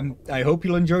 I hope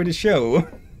you'll enjoy the show.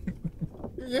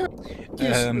 Yeah,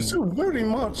 yes, so very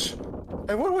much.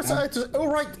 And what was I to... Oh,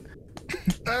 right.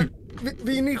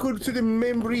 We need to go to the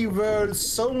memory where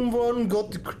someone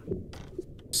got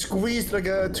squeezed like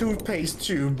a toothpaste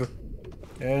tube.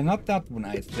 Not that one,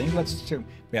 I think. Let's check.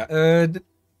 Yeah,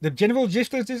 the general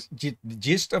gist of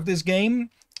this game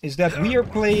is that we are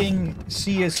playing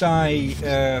CSI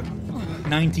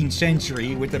 19th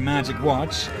century with the magic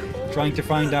watch, trying to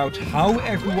find out how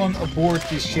everyone aboard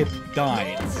this ship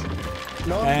died.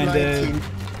 And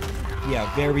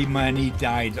yeah, very many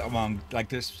died among, like,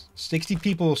 this 60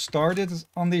 people started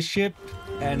on this ship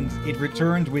and it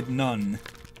returned with none.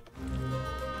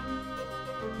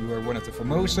 You are one of the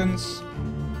Formosans.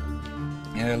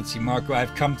 Let's see, Marco,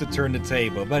 I've come to turn the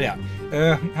table. But yeah,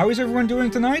 how is everyone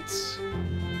doing tonight?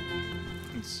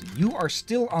 Let's see. You are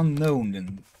still unknown.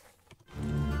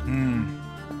 And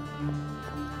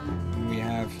we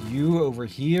have you over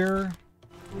here.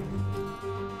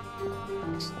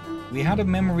 We had a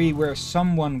memory where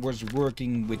someone was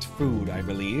working with food, I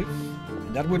believe.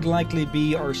 And that would likely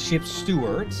be our ship's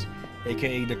steward,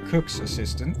 aka the cook's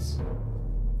assistant.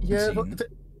 Yeah, but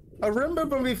I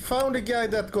remember when we found a guy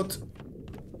that got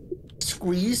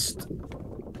squeezed.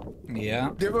 Yeah.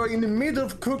 They were in the middle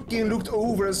of cooking, looked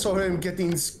over and saw him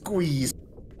getting squeezed.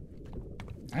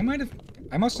 I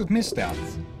must have missed that.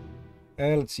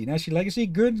 Let's see, Nashi Legacy,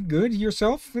 good.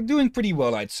 Yourself? We're doing pretty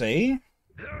well, I'd say.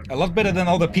 A lot better than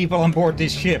all the people on board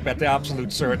this ship, at the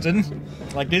absolute certain.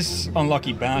 Like this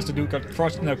unlucky bastard who got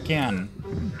crushed in a can.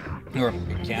 Or a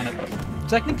can.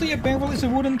 Technically a barrel is a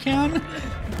wooden can?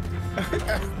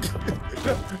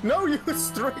 No, you're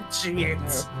stretching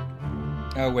it.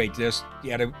 Oh wait,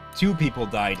 two people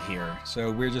died here, so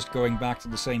we're just going back to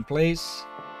the same place.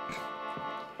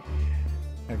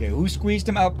 Okay, who squeezed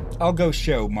him up? I'll go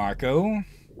show, Marco.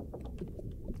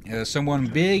 Someone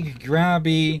big,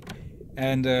 grabby,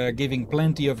 and giving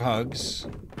plenty of hugs.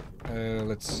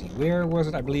 Let's see, where was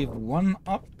it? I believe one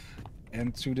up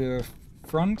and to the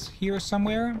front here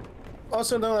somewhere.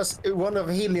 Also known as one of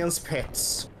Hillyan's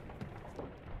pets.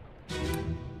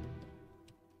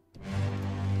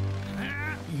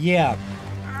 Yeah,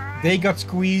 they got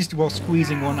squeezed while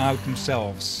squeezing one out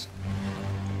themselves.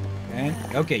 And,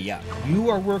 okay, yeah, you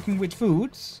are working with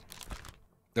foods,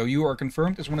 though you are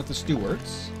confirmed as one of the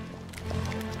stewards.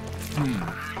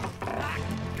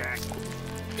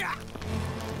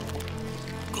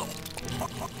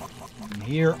 And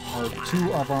here are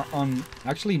two of our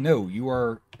actually, no, you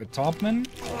are a topman.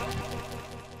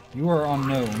 You are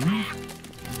unknown.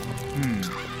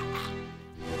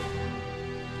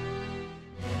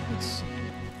 Let's see.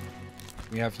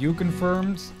 We have you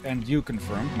confirmed and you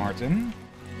confirmed, Martin.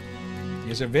 He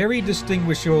has a very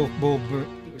distinguishable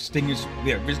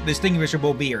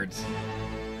beard.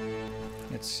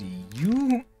 Let's see.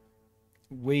 You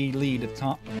waylay the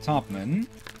topman.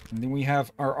 And then we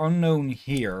have our unknown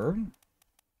here.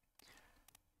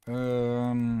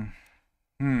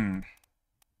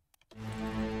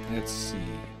 Let's see.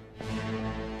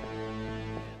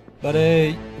 But,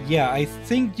 yeah, I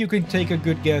think you can take a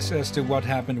good guess as to what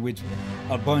happened with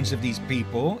a bunch of these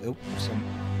people. Oh,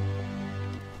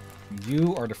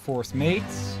 you are the fourth mate.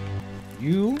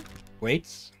 You...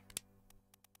 Wait.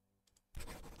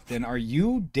 Then are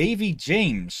you Davy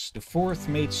James, the fourth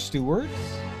mate steward?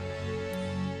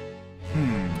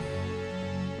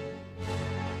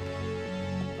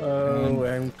 Oh,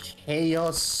 and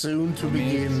chaos soon to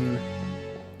begin.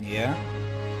 Yeah.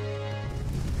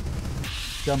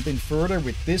 Jump in further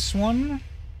with this one,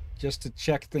 just to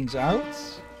check things out.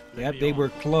 Yeah, they were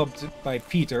clubbed by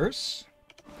Peters.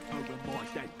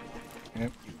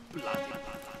 Yep.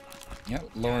 Yeah,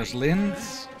 Lars Lind.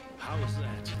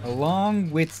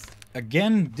 Along with,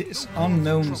 again, this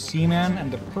unknown seaman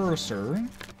and the purser.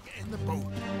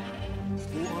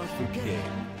 Okay.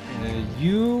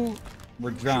 You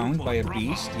were drowned by a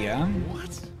beast, yeah.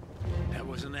 That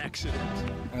was an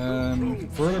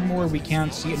accident. Furthermore, we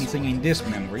can't see anything in this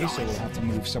memory, so we'll have to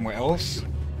move somewhere else.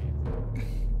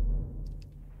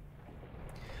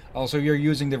 Also, you're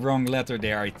using the wrong letter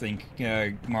there, I think,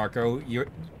 Marco. You're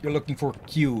looking for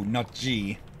Q, not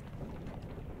G.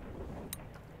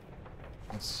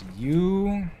 Let's see.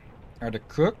 You are the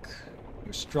cook.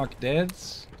 You're struck dead.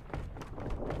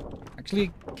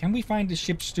 Actually, can we find the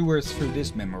ship steward through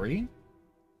this memory?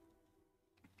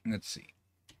 Let's see.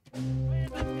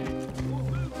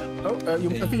 Oh, I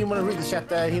think you want to read the chat,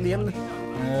 Hillyan?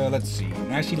 Let's see.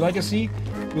 Nashi Legacy.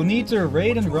 We'll need to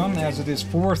raid and run as it is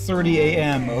 4:30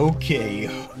 a.m. Okay.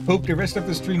 Hope the rest of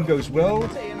the stream goes well.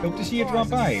 Hope to see you drop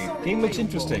by. Game looks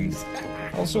interesting.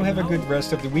 Also have a good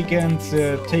rest of the weekend.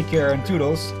 Take care and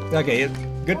toodles. Okay,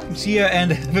 good to see you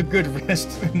and have a good rest,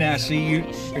 Nashi.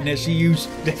 Nashi, you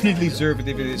definitely deserve it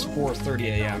if it is 4:30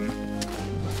 a.m.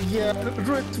 Yeah,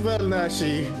 right well,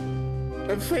 Nashi.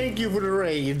 And thank you for the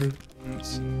raid. Let's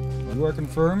see. You are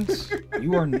confirmed.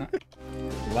 You are not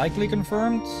likely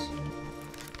confirmed.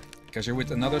 Because you're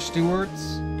with another steward.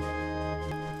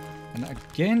 And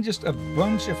again, just a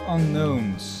bunch of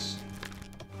unknowns.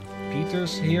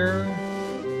 Peter's here.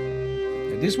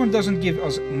 This one doesn't give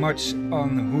us much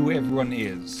on who everyone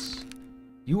is.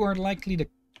 You are likely the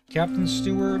captain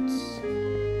steward.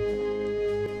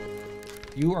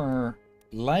 You are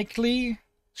likely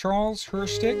Charles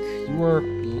Herstick. You are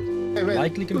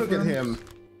likely confirmed. Look at him.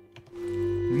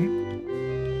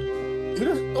 He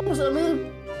looks almost a little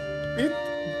bit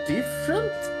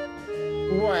different.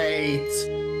 Wait,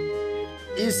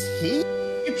 is he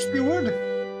ship steward?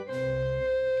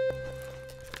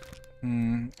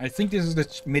 I think this is the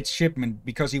midshipman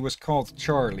because he was called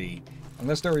Charlie.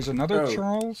 Unless there is another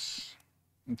Charles.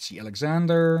 Let's see,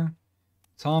 Alexander,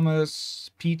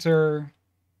 Thomas, Peter.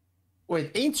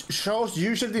 Wait, ain't Charles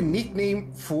usually the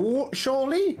nickname for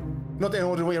Charlie? Not the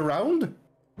other way around?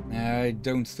 I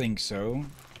don't think so.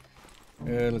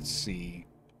 Let's see.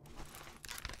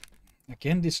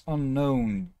 Again, this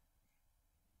unknown.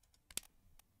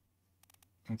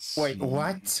 Wait,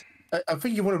 what? I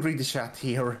think you want to read the chat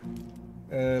here.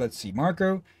 Let's see,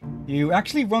 Marco. You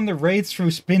actually won the raid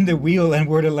through Spin the Wheel and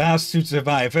were the last to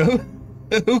survive. Oh,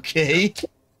 okay.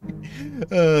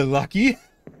 Lucky.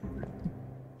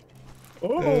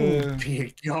 Oh,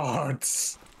 dear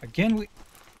gods. Again,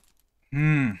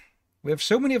 we have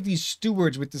so many of these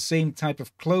stewards with the same type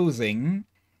of clothing.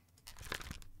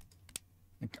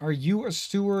 Like, are you a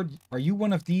steward? Are you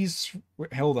one of these?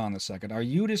 Hold on a second. Are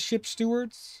you the ship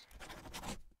stewards?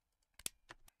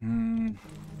 Hmm.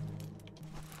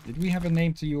 Did we have a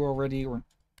name to you already? Or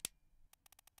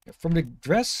from the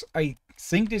dress, I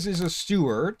think this is a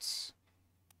steward.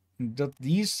 That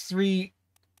these three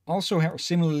also are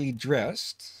similarly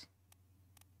dressed.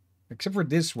 Except for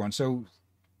this one. So,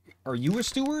 are you a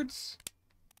steward?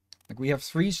 Like, we have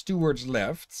 3 stewards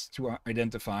left to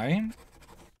identify.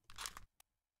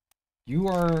 You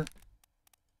are...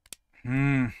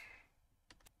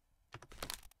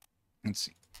 Let's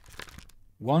see.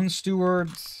 1 steward,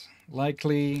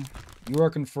 likely. You are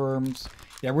confirmed.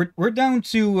 Yeah, we're down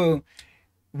to...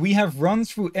 we have run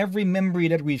through every memory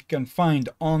that we can find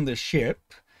on the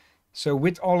ship. So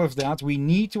with all of that, we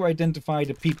need to identify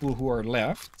the people who are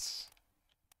left.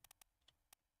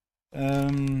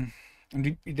 And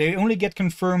they only get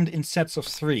confirmed in sets of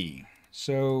 3.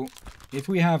 So if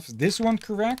we have this one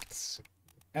correct,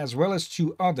 as well as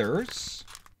 2 others,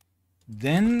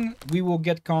 then we will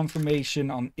get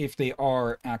confirmation on if they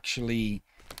are actually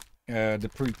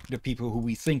the people who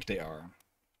we think they are.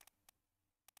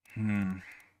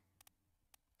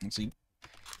 Let's see.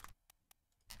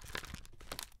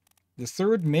 The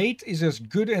 3rd mate is as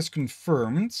good as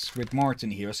confirmed with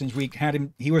Martin here, since we had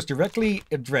him. He was directly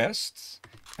addressed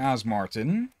as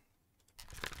Martin.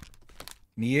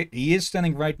 He is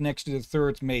standing right next to the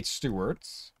 3rd mate steward.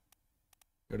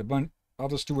 So the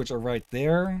other stewards are right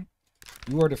there.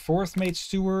 You are the 4th mate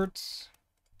steward.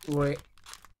 Wait,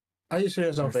 I just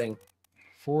heard something.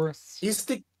 4th.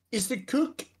 Is the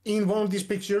cook in one of these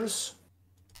pictures?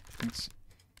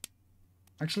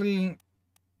 Actually,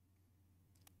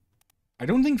 I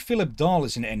don't think Philip Dahl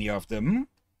is in any of them.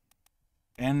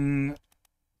 And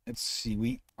let's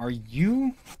see, are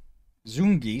you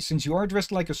Zungi, since you are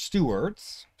dressed like a steward?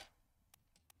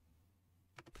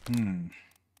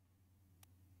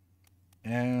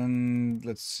 And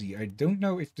let's see, I don't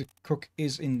know if the cook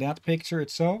is in that picture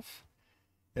itself.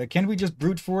 Can we just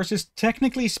brute force this?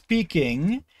 Technically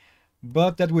speaking,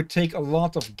 but that would take a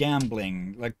lot of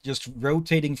gambling, like just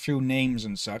rotating through names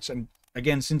and such. And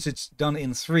again, since it's done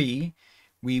in 3,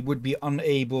 we would be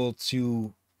unable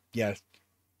to,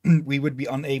 we would be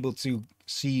unable to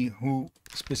see who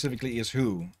specifically is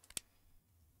who.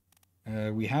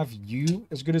 We have you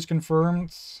as good as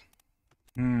confirmed.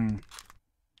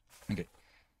 Okay.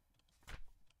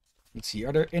 Let's see,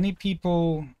 are there any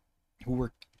people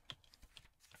who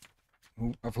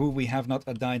who we have not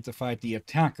identified the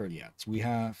attacker yet? We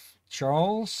have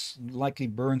Charles, likely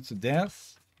burned to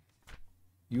death.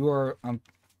 You are,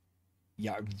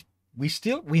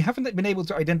 we haven't been able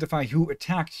to identify who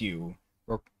attacked you,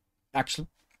 or actually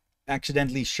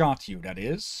accidentally shot you, that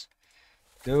is.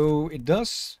 Though it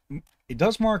does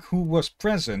mark who was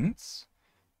present.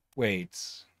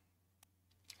 Wait.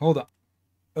 Hold on.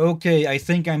 Okay, I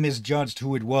think I misjudged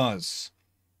who it was.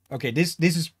 Okay, this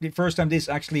is the first time this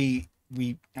actually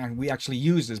we actually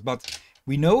use this, but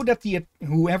we know that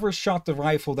whoever shot the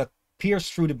rifle that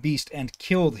pierced through the beast and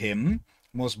killed him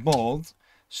was bald.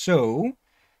 So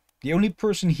the only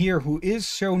person here who is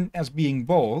shown as being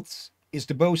bald is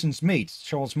the bosun's mate,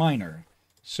 Charles Minor.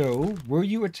 So were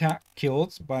you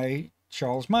killed by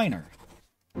Charles Minor?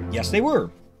 Yes, they were.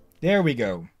 There we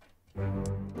go.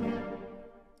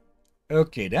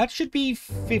 Okay, that should be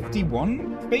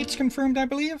 51 fates confirmed, I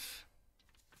believe.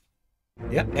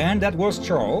 Yeah, and that was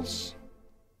Charles.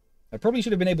 I probably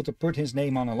should have been able to put his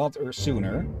name on a lot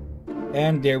sooner.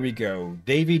 And there we go.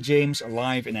 Davy James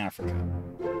alive in Africa.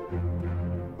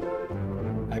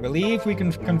 I believe we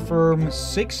can confirm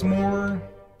 6 more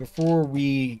before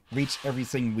we reach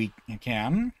everything we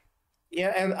can.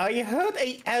 Yeah, and I heard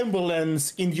an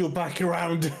ambulance in your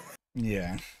background.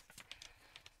 Yeah.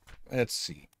 Let's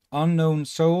see. Unknown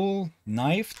soul,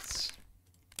 knifed.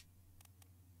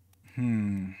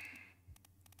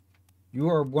 You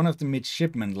are one of the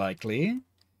midshipmen, likely.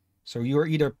 So you're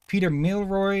either Peter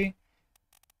Milroy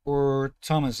or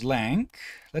Thomas Lank.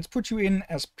 Let's put you in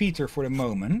as Peter for the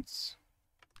moment.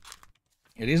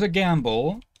 It is a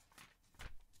gamble.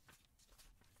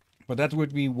 But that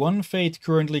would be 1 fate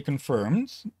currently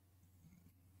confirmed.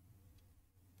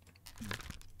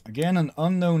 Again, an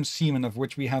unknown seaman, of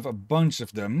which we have a bunch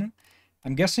of them.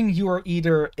 I'm guessing you are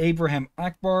either Abraham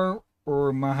Akbar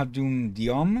or Mahadoun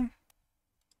Diom.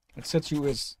 Let's set you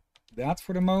as that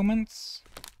for the moment.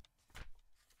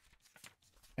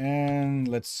 And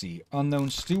let's see. Unknown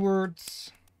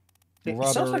stewards. Or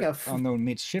rather, like unknown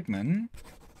midshipman.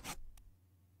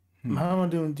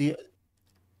 Mahadoun Diom.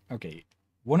 Okay.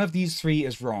 One of these 3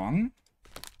 is wrong.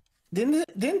 Didn't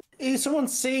someone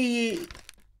say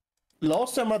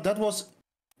last time that was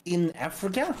in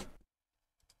Africa?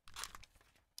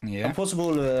 Yeah. A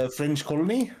possible French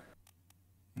colony?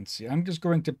 Let's see. I'm just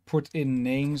going to put in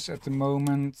names at the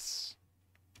moment.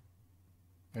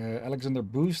 Alexander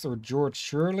Booth or George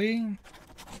Shirley.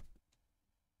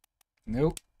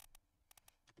 Nope.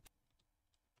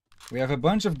 We have a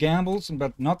bunch of gambles,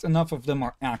 but not enough of them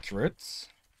are accurate.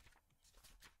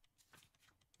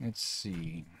 Let's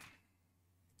see.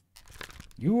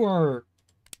 You are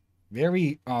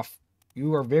very off.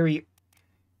 You are very...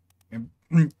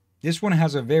 This one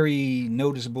has a very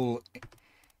noticeable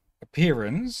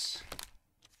appearance.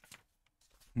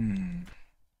 Another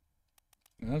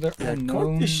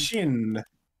unknown. Got the shin.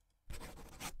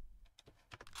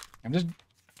 I'm just...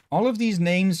 All of these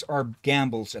names are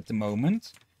gambles at the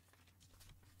moment.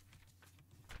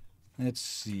 Let's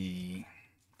see.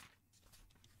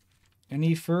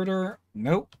 Any further?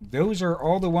 Nope. Those are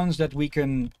all the ones that we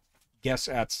can guess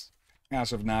at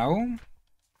as of now.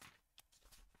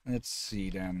 Let's see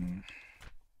then.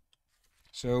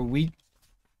 So we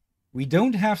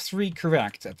don't have 3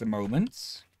 correct at the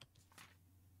moment.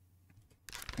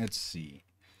 Let's see.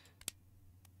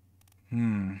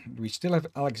 We still have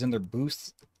Alexander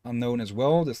Booth unknown as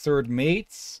well. The third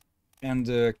mate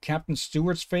and Captain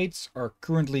Stewart's fates are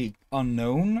currently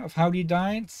unknown of how he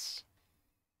died.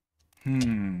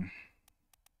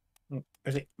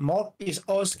 Mark is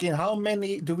asking how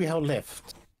many do we have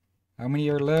left? How many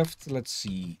are left? Let's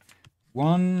see.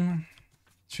 1,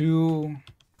 2,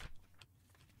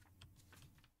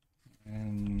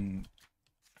 and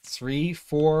 3,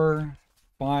 4,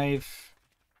 5,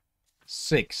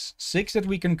 6. 6 that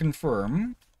we can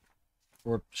confirm,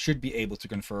 or should be able to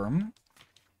confirm.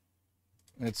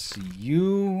 Let's see.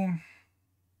 You...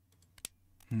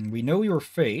 we know your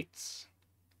fate,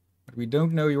 but we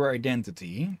don't know your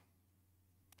identity.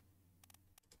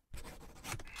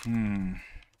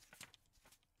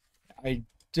 I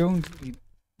don't...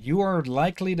 You are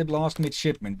likely the last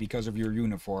midshipman because of your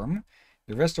uniform.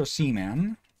 The rest are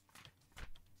seamen.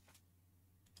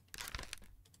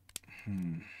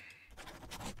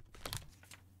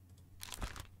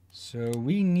 So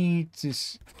we need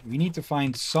to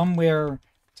find somewhere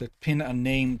to pin a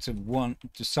name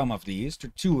to some of these, to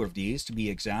 2 of these to be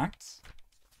exact.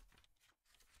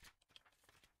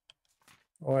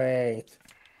 Wait.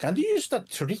 Can you use that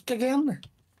trick again?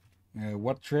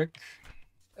 What trick?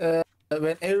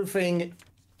 When everything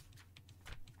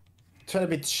turned a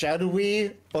bit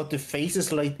shadowy, but the face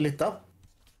is lit up.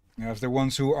 Of the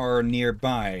ones who are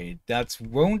nearby. That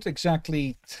won't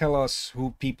exactly tell us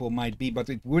who people might be, but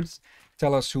it would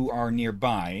tell us who are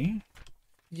nearby.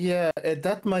 Yeah,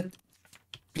 that might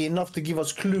be enough to give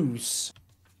us clues.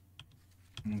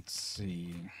 Let's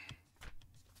see.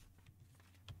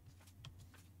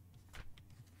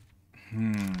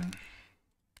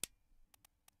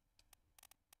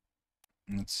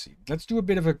 Let's see. Let's do a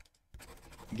bit of a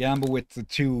gamble with the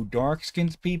 2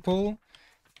 dark-skinned people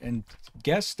and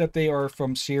guess that they are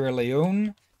from Sierra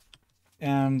Leone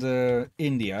and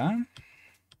India.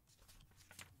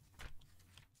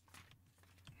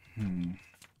 And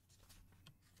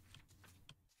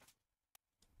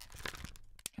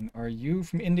are you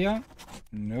from India?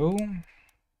 No.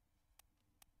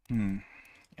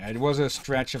 Yeah, it was a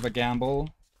stretch of a gamble.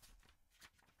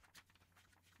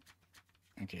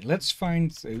 Okay, let's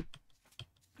find...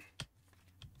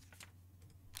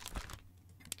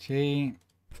 Okay.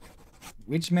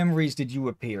 Which memories did you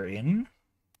appear in?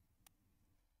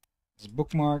 Let's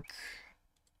bookmark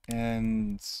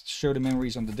and show the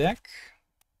memories on the deck.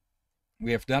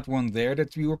 We have that one there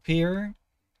that you appear.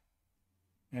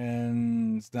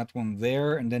 And that one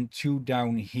there. And then 2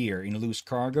 down here in loose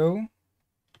cargo.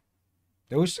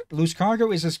 Those loose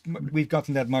cargo is we've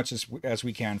gotten that much as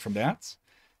we can from that.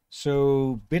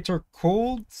 So bitter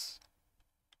cold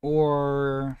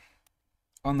or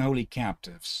unholy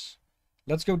captives.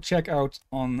 Let's go check out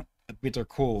on a bitter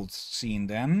cold scene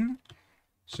then.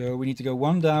 So we need to go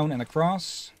 1 down and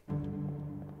across.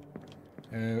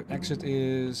 Exit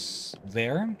is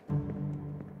there.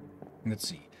 Let's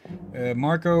see.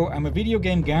 Marco, I'm a video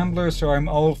game gambler, so I'm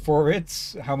all for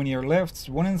it. How many are left?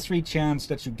 1 in 3 chance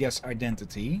that you guess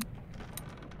identity.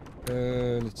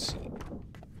 Let's see.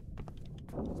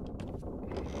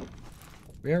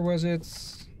 Where was it?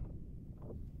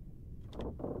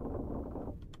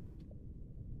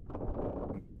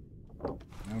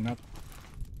 No, not...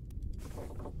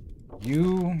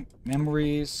 You,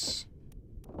 memories,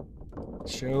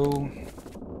 show...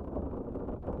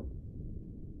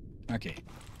 Okay.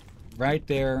 Right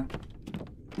there.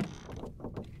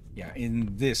 Yeah,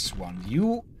 in this one.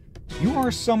 You are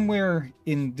somewhere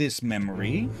in this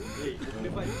memory.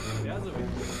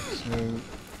 So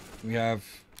we have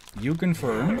you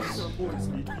confirmed.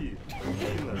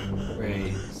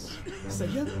 Wait.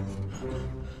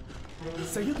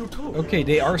 Okay,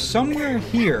 they are somewhere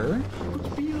here,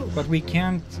 but we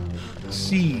can't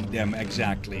see them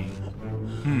exactly.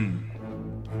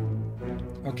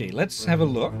 Okay, let's have a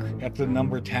look at the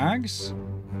number tags.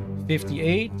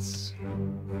 58.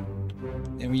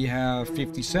 Then we have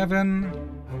 57,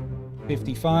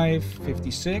 55,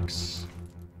 56.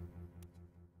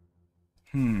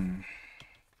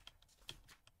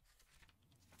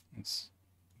 Let's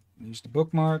use the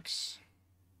bookmarks.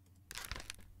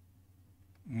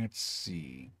 Let's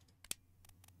see.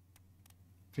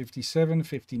 57,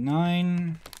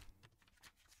 59.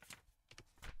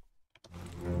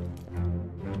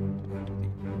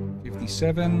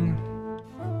 57.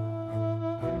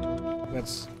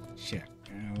 Let's check.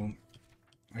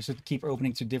 I should keep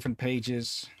opening to different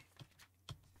pages.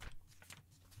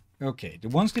 Okay, the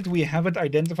ones that we haven't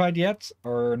identified yet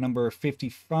are number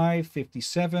 55,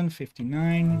 57,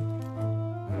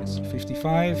 59. Let's see,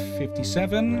 55,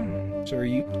 57. So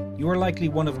you are likely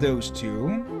one of those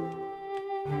two.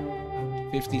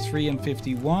 53 and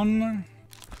 51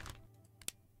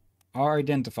 are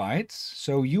identified.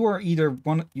 So you are either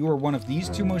one of these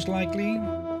two most likely,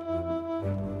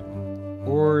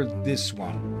 or this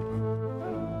one.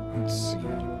 Let's see.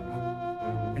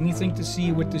 Anything to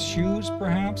see with the shoes,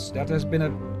 perhaps? That has been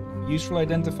a useful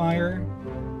identifier.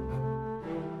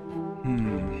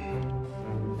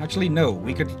 Actually, no.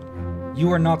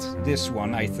 You are not this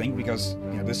one, I think, because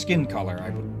the skin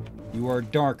color. You are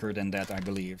darker than that, I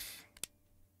believe.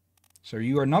 So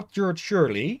you are not George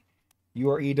Shirley. You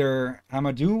are either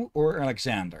Amadou or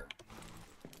Alexander.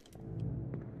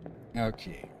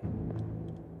 Okay.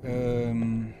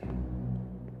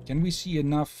 Can we see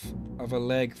enough of a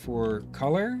leg for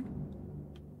color?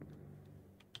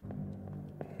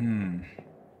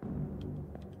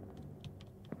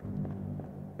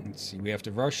 Let's see, we have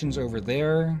the Russians over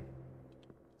there.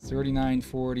 39,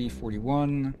 40,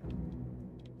 41.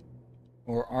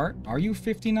 Or are you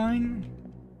 59?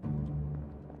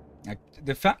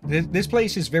 This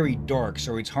place is very dark,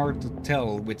 so it's hard to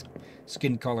tell with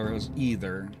skin colors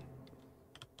either.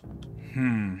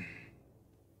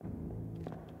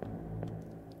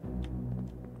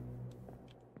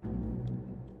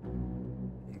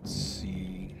 Let's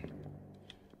see.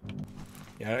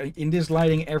 Yeah, in this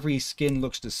lighting, every skin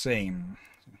looks the same.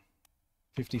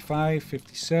 55,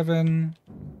 57.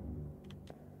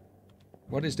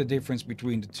 What is the difference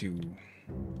between the two?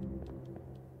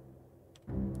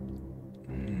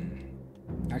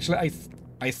 Actually,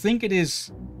 I think it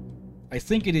is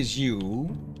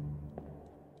you.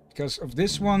 Because of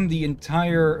this one, the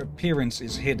entire appearance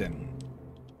is hidden.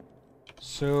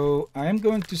 So I am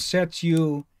going to set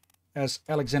you as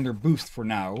Alexander Booth for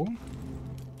now.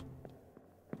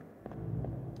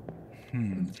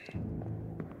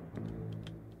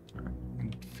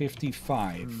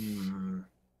 55.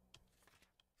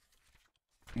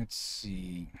 Let's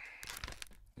see.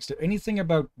 Is there anything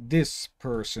about this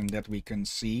person that we can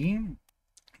see?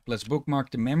 Let's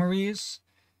bookmark the memories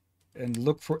and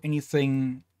look for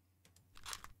anything.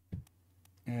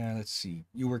 Let's see.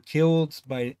 You were killed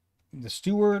by the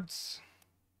stewards.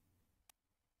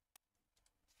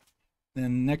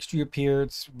 Then next you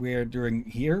appeared where during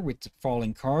here with the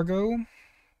falling cargo.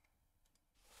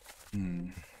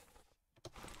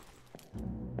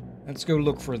 Let's go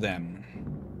look for them.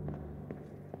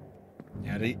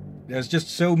 Yeah, there's just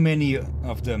so many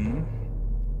of them.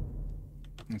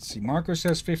 Let's see. Marco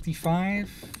says 55.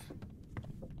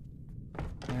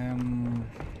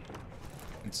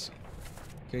 Let's see.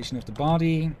 Location of the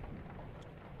body.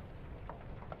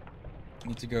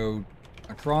 Need to go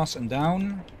across and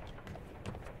down.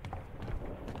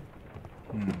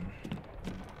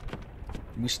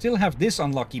 We still have this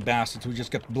unlucky bastard who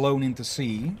just got blown into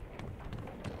sea.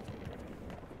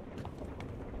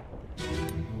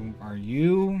 Who are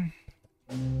you?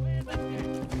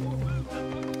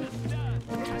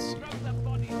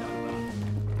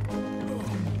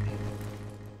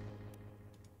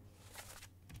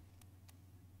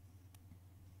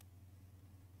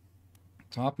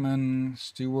 Topman,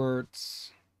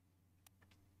 stewards.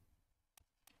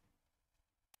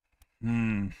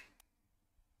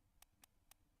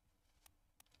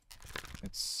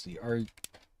 Let's see. Are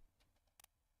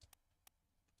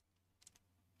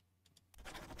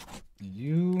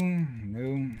you?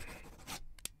 No.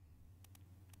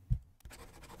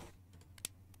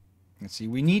 Let's see.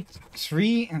 We need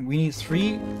three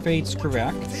fates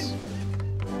correct.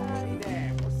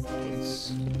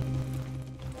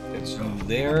 That's you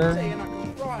there.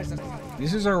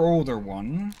 This is our older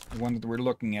one, the one that we're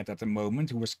looking at the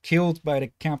moment, who was killed by the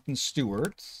Captain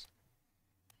Stewart.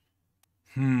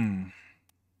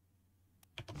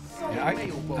 Yeah,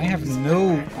 I have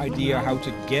no idea how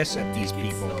to guess at these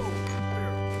people.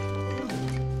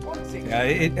 Yeah,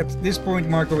 at this point,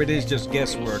 Marco, it is just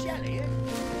guesswork,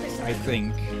 I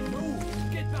think.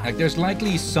 Like, there's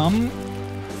likely some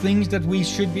things that we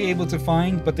should be able to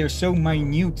find, but they're so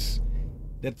minute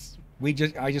that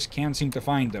I just can't seem to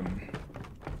find them.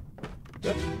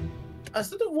 I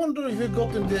still wonder if you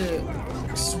got in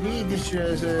the Swedish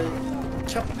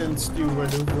captain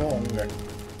steward wrong.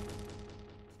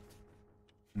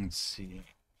 Let's see.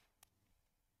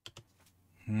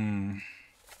 No,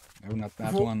 not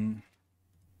that one.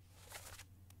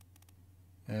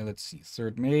 Let's see.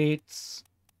 Third mates.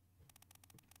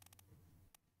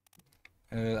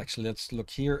 Actually, let's look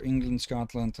here. England,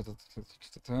 Scotland,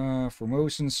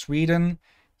 Formosan, Sweden.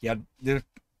 Yeah, the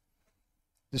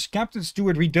captain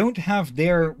steward, we don't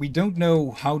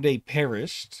know how they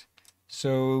perished,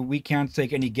 so we can't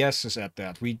take any guesses at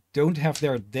that. We don't have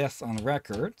their death on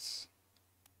records.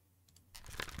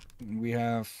 We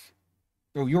have...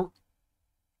 Oh, your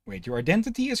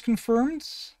identity is confirmed?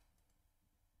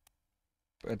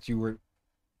 But you were...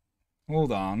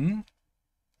 Hold on.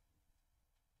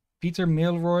 Peter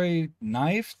Milroy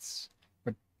knifed?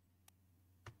 But...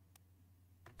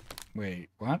 Wait,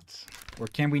 what? Or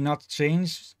can we not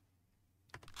change?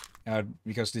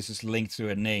 Because this is linked to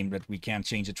a name, but we can't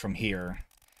change it from here.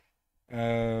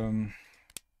 John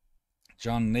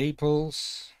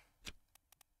Naples.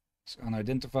 It's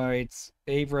unidentified.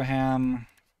 Abraham.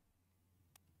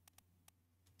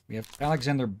 We have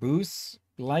Alexander Booth,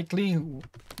 likely, who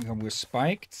was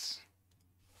spiked.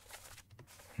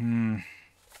 And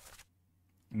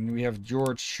we have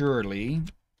George Shirley.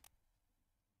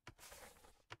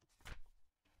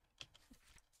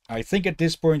 I think at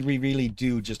this point we really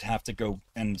do just have to go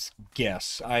and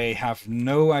guess. I have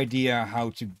no idea how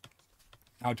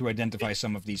to identify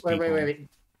some of these people. Wait.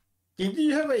 Did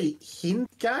you have a hint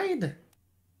guide?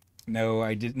 No,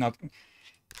 I did not.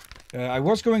 I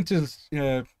was going to...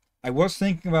 I was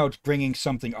thinking about bringing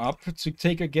something up to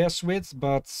take a guess with,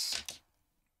 but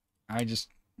I just...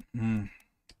 There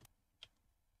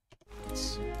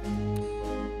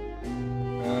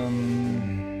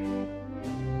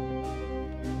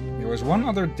was one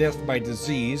other death by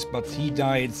disease, but he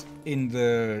died in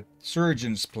the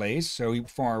surgeon's place, so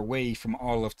far away from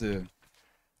all of the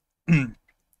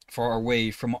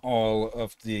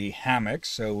hammocks,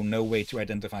 so no way to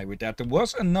identify with that. There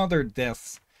was another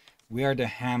death where the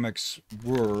hammocks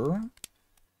were.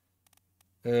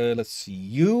 Let's see.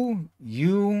 You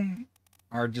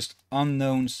are just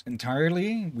unknowns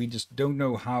entirely. We just don't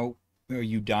know how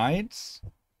you died.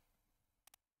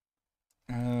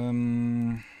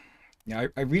 Yeah,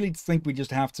 I really think we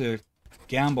just have to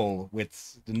gamble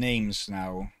with the names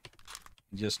now.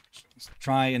 Just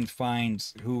try and find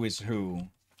who is who.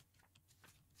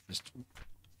 Just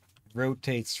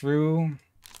rotate through.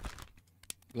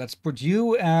 Let's put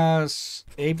you as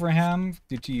Abraham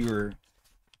due to your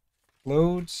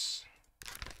clothes.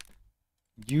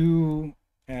 You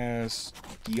as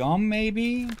Guillaume,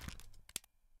 maybe?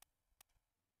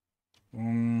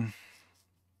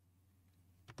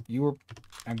 You're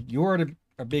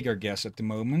a bigger guess at the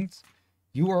moment.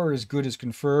 You are as good as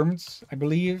confirmed, I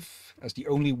believe, as the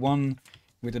only one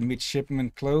with the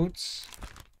midshipman clothes.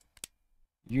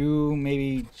 You,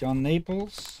 maybe John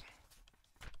Naples.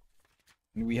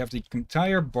 And we have the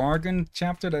entire bargain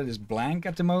chapter that is blank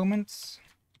at the moment.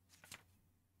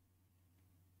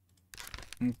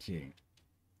 Okay.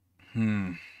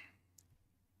 Who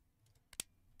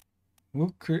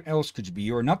else could you be?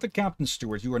 You are not the captain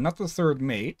steward. You are not the third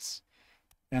mate.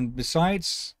 And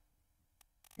besides...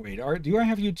 Wait, do I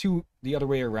have you two the other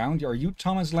way around? Are you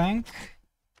Thomas Lank?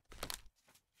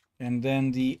 And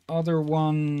then the other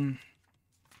one...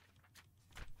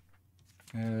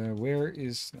 where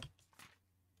is...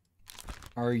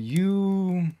 Are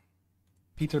you...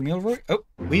 Peter Milroy? Oh,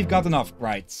 we've got enough,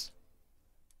 right.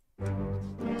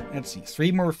 Let's see,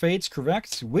 3 more fates,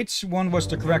 correct. Which one was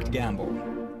the correct gamble?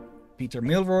 Peter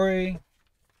Milroy.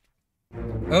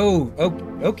 Oh,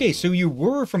 okay, so you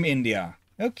were from India.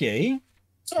 Okay.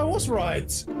 So I was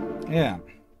right. Yeah.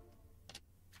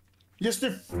 Just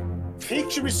the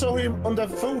picture we saw him on the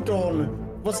photo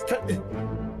was...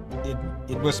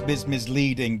 It was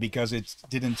misleading because it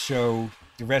didn't show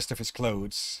the rest of his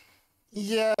clothes.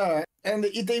 Yeah, and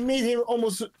they made him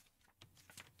almost...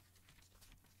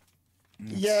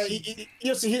 Yeah,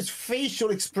 just his facial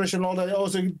expression, all that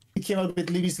also became a bit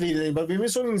misleading. But when we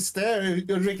saw him stare,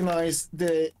 you recognize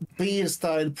the beard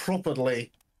style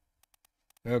properly.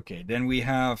 Okay, then we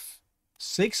have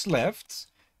 6 left.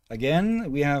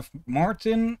 Again, we have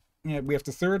Martin, we have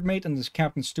the third mate and this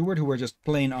Captain Stewart, who are just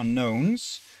plain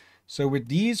unknowns. So with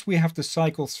these, we have to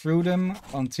cycle through them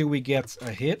until we get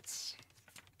a hit.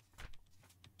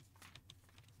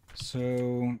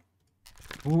 So,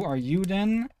 who are you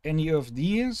then? Any of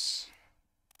these?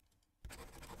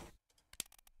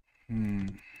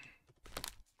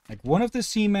 Like one of the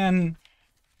seamen,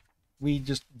 we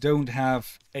just don't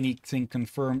have anything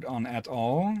confirmed on at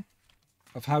all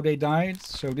of how they died.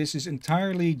 So this is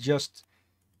entirely just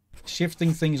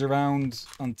shifting things around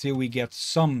until we get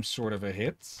some sort of a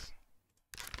hit.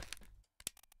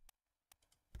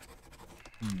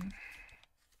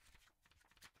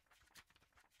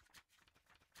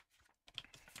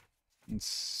 Let's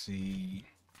see.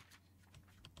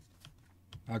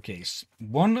 Okay,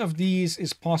 one of these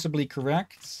is possibly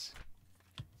correct,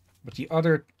 but the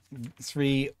other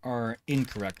 3 are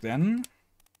incorrect then.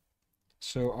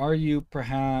 So are you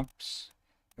perhaps...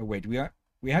 Oh wait,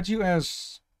 we had you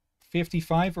as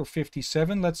 55 or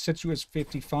 57. Let's set you as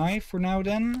 55 for now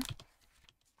then.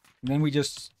 And then we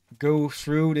just go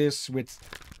through this with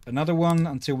another one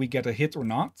until we get a hit or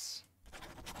not.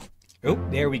 Oh,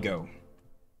 there we go.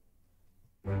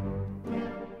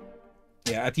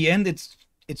 Yeah, at the end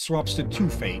it swaps to 2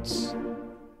 fates.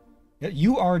 Yeah,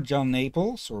 you are John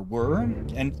Naples, or were,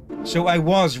 and so I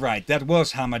was right. That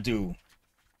was Hamadou.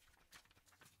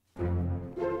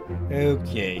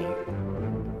 Okay.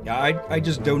 Yeah, I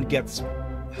just don't get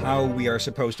how we are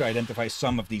supposed to identify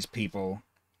some of these people.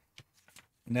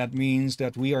 And that means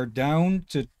that we are down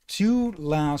to 2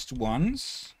 last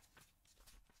ones.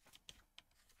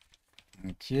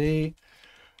 Okay.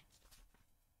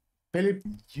 Philip,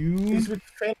 you is with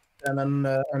Fenton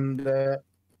and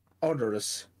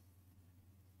others.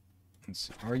 Let's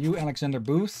see. Are you Alexander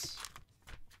Booth?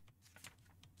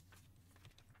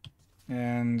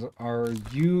 And are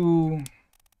you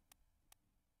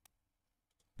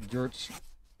George?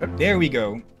 Oh, there we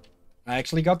go. I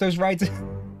actually got those right.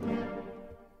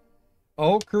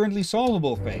 All currently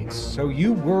solvable fates. So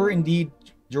you were indeed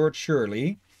George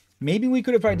Shirley. Maybe we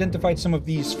could have identified some of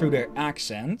these through their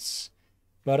accents,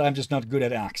 but I'm just not good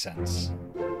at accents.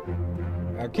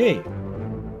 Okay.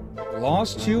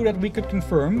 Last 2 that we could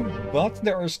confirm, but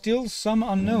there are still some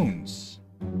unknowns.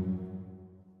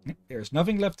 There's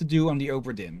nothing left to do on the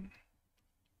Obra Dinn.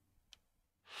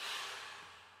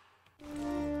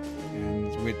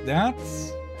 And with that,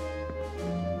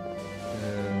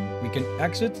 we can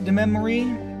exit the memory.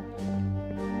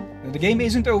 The game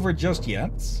isn't over just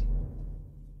yet.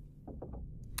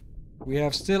 We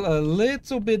have still a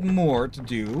little bit more to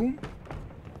do,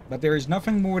 but there is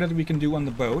nothing more that we can do on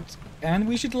the boat. And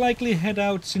we should likely head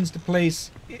out since the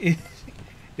place...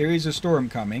 there is a storm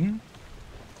coming.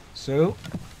 So,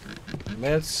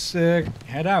 let's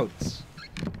head out.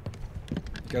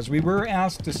 Because we were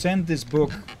asked to send this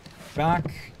book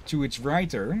back to its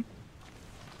writer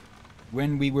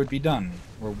when we would be done.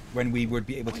 Or when we would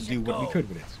be able to do what we could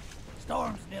with it.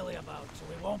 Storm's nearly about, so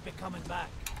we won't be coming back.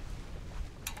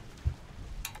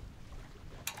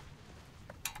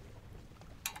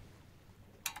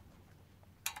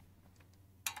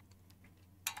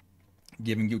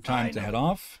 Giving you time to head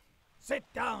off. Sit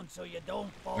down so you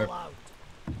don't fall out.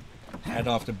 Head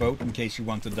off the boat in case you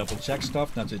want to double check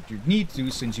stuff. Not that you need to,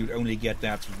 since you'd only get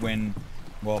that when,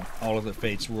 well, all of the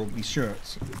fates will be sure.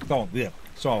 Solved. Yeah,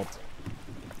 solved.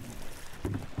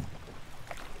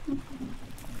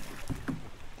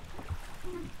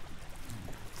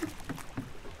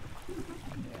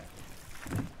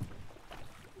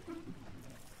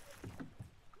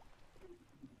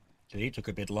 Okay, it took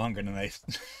a bit longer than I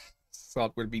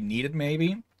thought would be needed,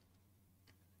 maybe.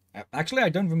 Actually, I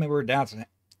don't remember that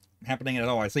happening at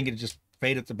all. I think it just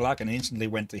faded to black and instantly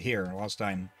went to here last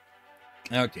time.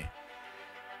 Okay.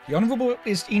 The Honorable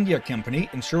East India Company,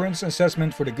 insurance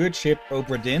assessment for the good ship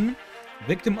Obra Dinn,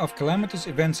 victim of calamitous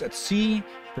events at sea,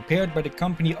 prepared by the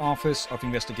Company Office of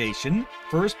Investigation.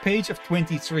 First page of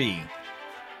 23.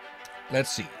 Let's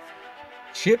see.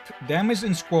 Ship damaged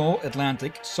in squall,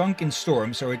 Atlantic, sunk in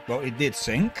storm, so it did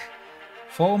sink.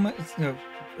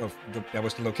 That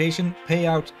was the location.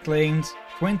 Payout claimed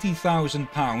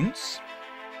 £20,000.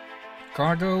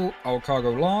 Cargo, all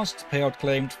cargo lost. Payout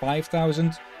claimed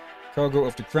 5,000. Cargo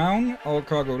of the Crown, all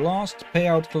cargo lost.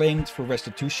 Payout claimed for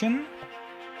restitution.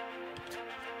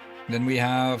 Then we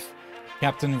have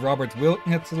Captain Robert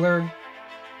Wilknettler,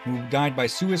 who died by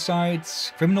suicide.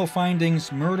 Criminal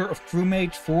findings, murder of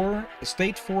crewmate 4,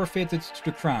 estate forfeited to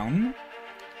the Crown.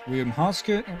 William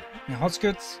Hoskett,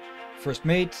 first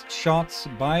mate, shot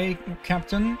by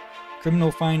captain.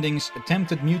 Criminal findings,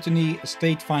 attempted mutiny,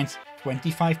 estate fined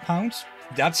 £25.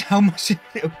 That's how much.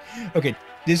 Okay,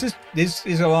 this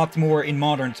is a lot more in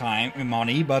modern time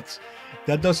money, but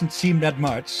that doesn't seem that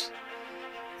much.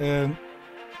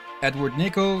 Edward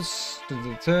Nichols,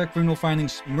 criminal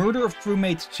findings: murder of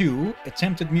crewmate 2,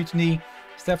 attempted mutiny,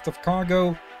 theft of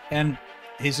cargo, and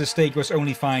his estate was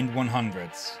only fined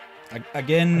 100.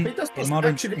 Again, I think that was in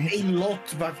modern actually a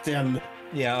lot back then.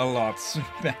 Yeah, a lot.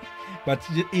 But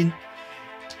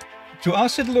to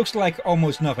us it looks like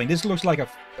almost nothing. This looks like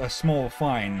a small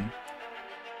fine.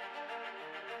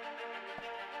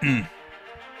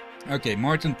 Okay,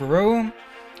 Martin Perot.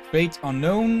 Fate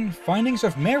unknown. Findings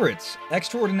of merit.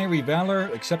 Extraordinary valor.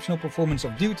 Exceptional performance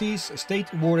of duties.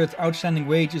 Estate awarded outstanding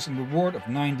wages and reward of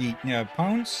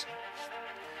 £90.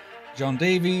 John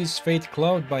Davies. Fate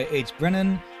cloud by H.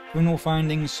 Brennan. Criminal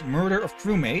findings. Murder of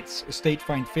crewmates. Estate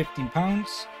fined £15.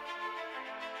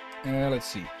 Let's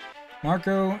see.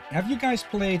 Marco, have you guys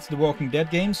played the Walking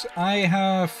Dead games? I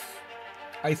have.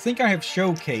 I think I have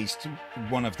showcased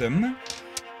one of them.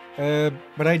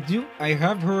 But I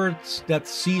have heard that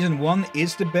season 1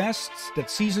 is the best, that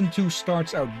season 2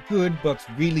 starts out good, but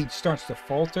really starts to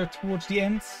falter towards the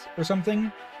end, or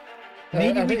something.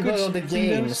 Maybe we could the see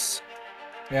games. those.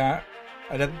 Yeah,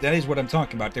 that is what I'm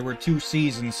talking about. There were 2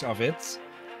 seasons of it.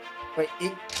 Wait,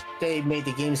 they made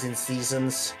the games in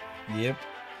seasons. Yep.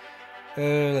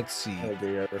 Let's see. Oh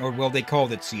dear. Or, well, they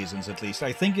called it seasons, at least.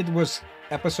 I think it was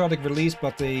episodic release,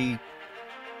 but they...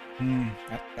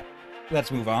 let's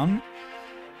move on.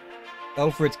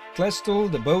 Alfred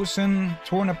Klestel, the bosun,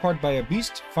 torn apart by a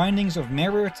beast, findings of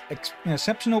merit,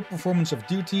 exceptional performance of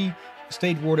duty,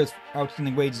 estate awarded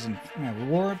outstanding wages and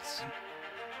rewards.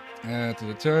 To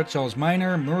the third, Charles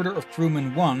Minor, murder of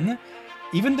crewman 1.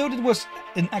 Even though it was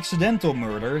an accidental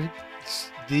murder,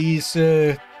 these...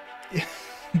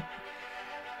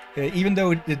 even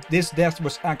though this death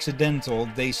was accidental,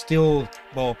 they still,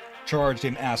 well, charged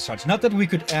him as such. Not that we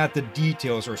could add the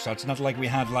details or such, not like we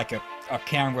had like a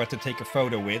camera to take a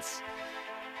photo with.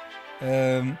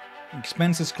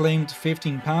 Expenses claimed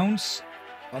 £15.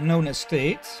 Unknown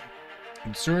estate.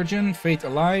 Surgeon, fate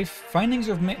alive. Findings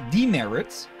of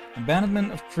demerit.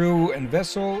 Abandonment of crew and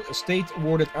vessel. Estate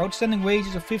awarded outstanding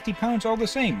wages of £50, all the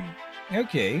same.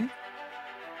 Okay.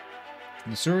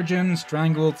 The surgeon,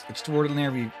 strangled,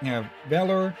 extraordinary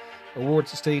valor.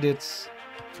 Awards stated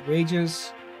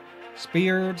wages.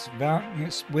 Speared,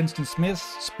 Winston Smith,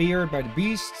 speared by the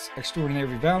beasts,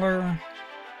 extraordinary valor.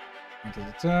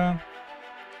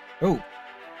 Oh,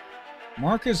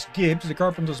 Marcus Gibbs, the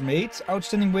carpenter's mate,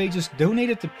 outstanding wages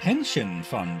donated to pension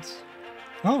fund.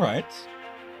 Alright.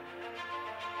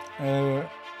 The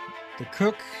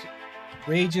cook,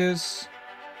 wages.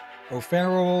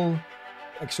 O'Farrell,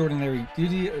 extraordinary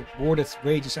duty, awarded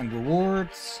wages and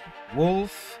rewards.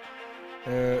 Wolf,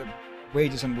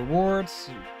 wages and rewards.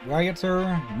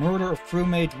 Rioter, murder of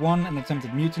crewmate 1 and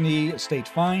attempted mutiny, estate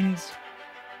fines.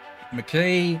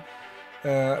 McKay,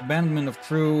 abandonment of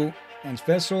crew and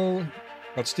vessel,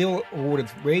 but still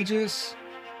awarded wages.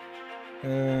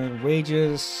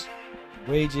 Wages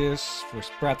for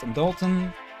Spratt and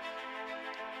Dalton.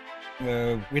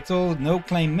 Whittle, no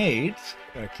claim made.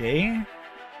 Okay.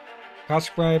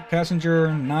 Kasper,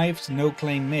 passenger, knifed, no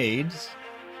claim made.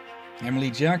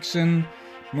 Emily Jackson,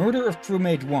 murder of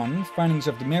crewmate 1, findings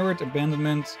of demerit,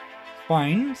 abandonment,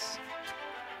 fines.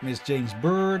 Miss James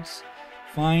Bird,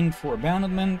 fined for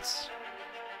abandonment.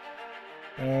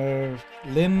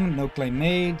 Lim, no claim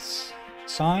made.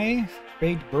 Psy,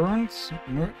 paid Burns,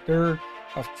 murder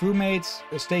of crewmates,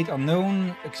 estate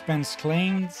unknown, expense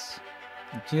claimed.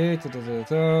 Okay,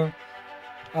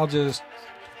 I'll just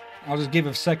give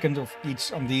a second of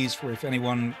each on these for if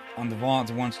anyone on the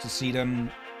VOD wants to see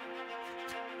them.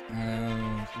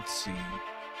 Let's see.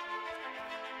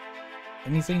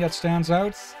 Anything that stands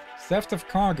out? Theft of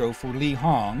cargo for Lee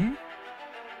Hong.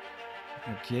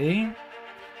 Okay.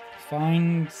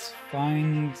 Fines.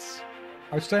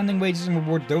 Outstanding wages and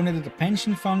reward donated to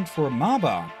pension fund for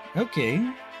Maba. Okay.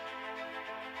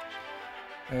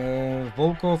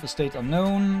 Volkov, estate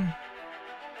unknown.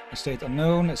 Estate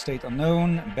unknown.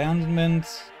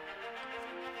 Abandonment.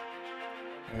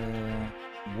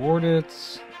 Awarded.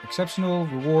 Exceptional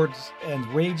rewards and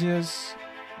wages.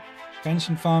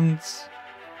 Pension funds.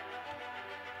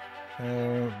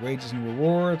 Wages and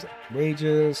reward.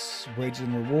 Wages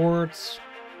and rewards.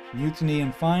 Mutiny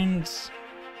and fines.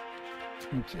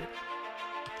 Okay.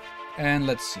 And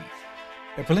let's see.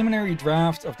 A preliminary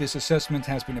draft of this assessment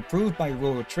has been approved by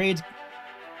Royal Trade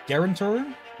Guarantor.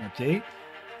 Okay.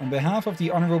 On behalf of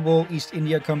the Honorable East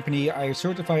India Company, I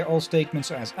certify all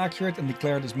statements as accurate and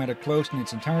declare this matter closed in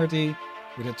its entirety,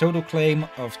 with a total claim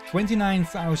of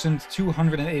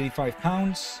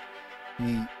 £29,285.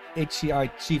 the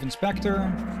HCI Chief Inspector,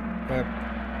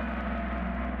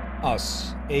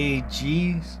 us,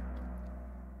 AG.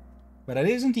 But that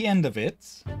isn't the end of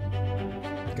it,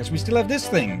 because we still have this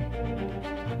thing.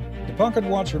 The pocket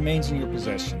watch remains in your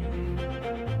possession.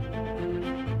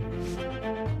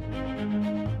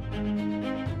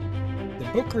 The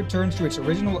book returns to its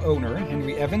original owner,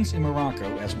 Henry Evans, in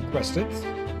Morocco, as requested.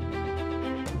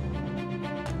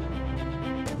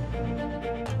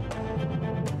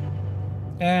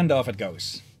 And off it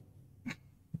goes.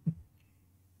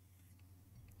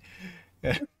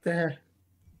 There.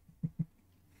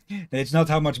 It's not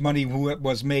how much money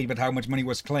was made, but how much money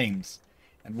was claimed.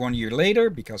 And 1 year later,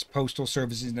 because postal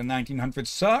services in the 1900s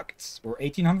sucked, or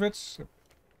 1800s,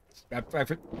 I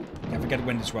forget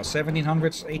when this was,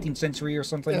 1700s, 18th century or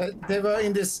something. They were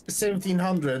in the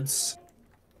 1700s.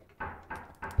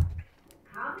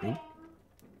 Ooh.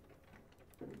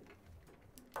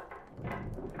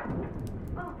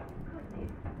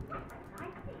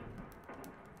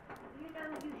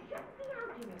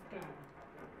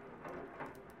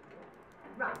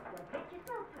 Right, well, get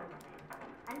yourself home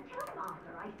then. And tell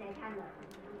Martha I said hello.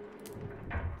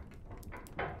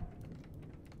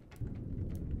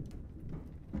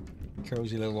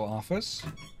 Cozy little office.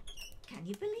 Can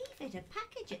you believe it? A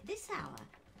package at this hour?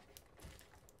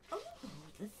 Oh,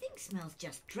 the thing smells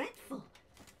just dreadful.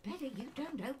 Better you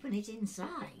don't open it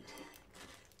inside.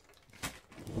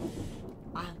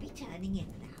 I'll be turning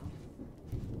in now.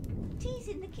 Tea's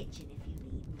in the kitchen if you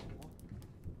need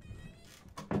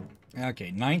more.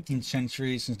 Okay, 19th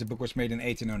century, since the book was made in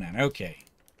 1809. Okay.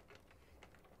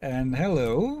 And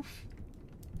hello.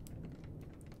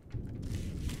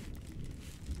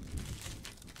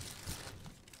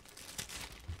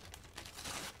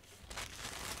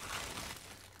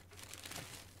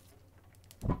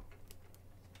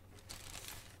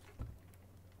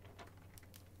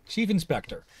 Chief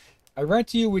Inspector, I write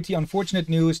to you with the unfortunate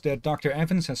news that Dr.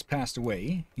 Evans has passed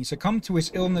away. He succumbed to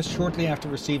his illness shortly after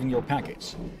receiving your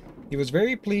package. He was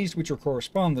very pleased with your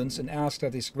correspondence and asked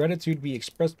that his gratitude be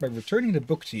expressed by returning the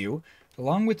book to you,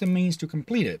 along with the means to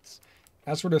complete it.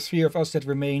 As for the three of us that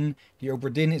remain, the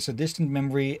Obra Dinn is a distant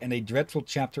memory and a dreadful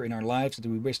chapter in our lives that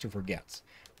we wish to forget.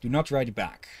 Do not write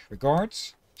back.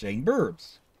 Regards, Jane Bird.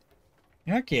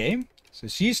 Okay, so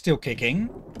she's still kicking.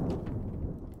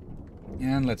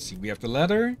 And let's see, we have the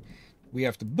letter, we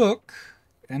have the book,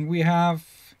 and we have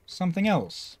something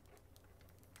else.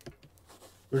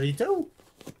 Burrito?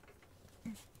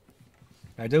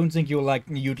 I don't think you'd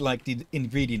like the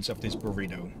ingredients of this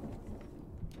burrito.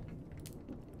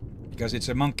 Because it's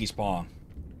a monkey's paw.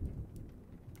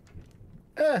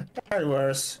 Probably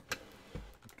worse.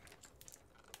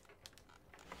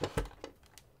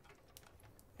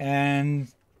 And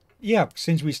yeah,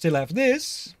 since we still have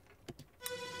this,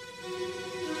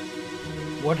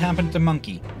 what happened to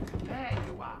Monkey? There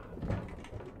you are.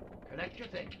 Collect your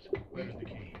things. Where's the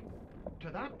key? To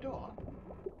that door.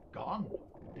 Gone.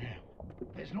 Damn.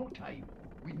 There's no time.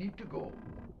 We need to go.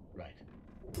 Right.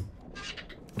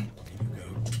 Here you go.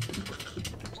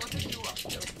 What are you up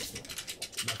to?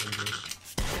 Nothing good.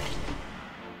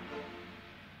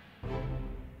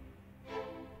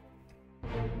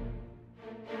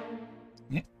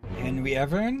 Yeah. Henry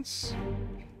Evans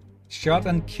shot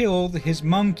and killed his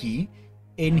monkey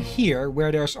in here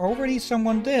where there's already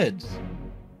someone dead.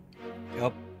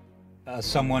 Yep.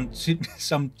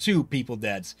 Some two people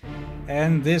dead.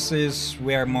 And this is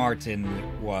where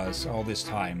Martin was all this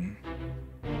time.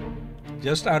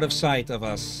 Just out of sight of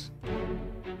us.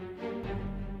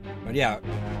 But yeah.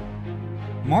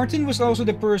 Martin was also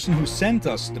the person who sent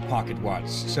us the pocket watch.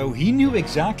 So he knew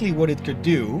exactly what it could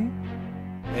do.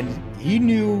 And he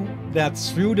knew that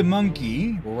through the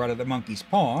monkey, or rather the monkey's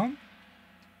paw,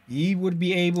 he would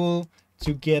be able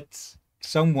to get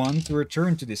someone to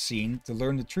return to the scene to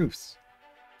learn the truth.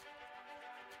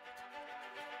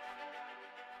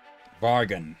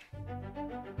 Bargain.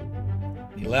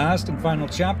 The last and final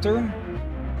chapter.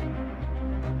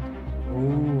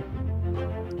 Ooh.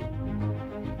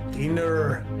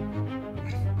 Dinner.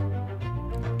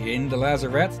 In the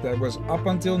lazarette that was up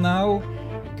until now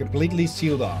completely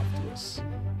sealed off to us.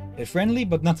 A friendly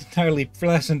but not entirely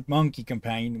pleasant monkey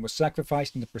companion was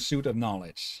sacrificed in the pursuit of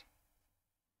knowledge.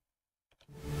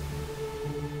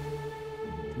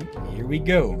 Here we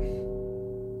go.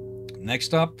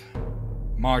 Next up,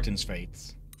 Martin's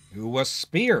fate, who was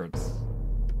speared.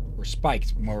 Or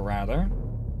spiked, more rather.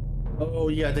 Oh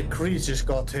yeah, the creatures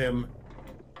got him.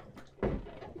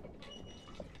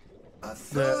 A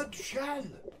third shell.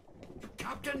 The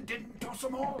captain didn't toss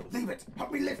them all. Leave it.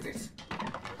 Help me lift this.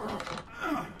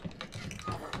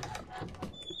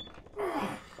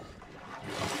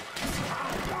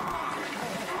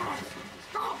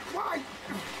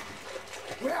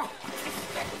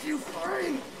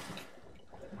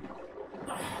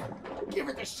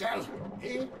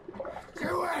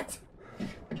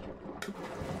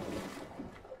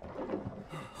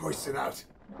 Hoist it out.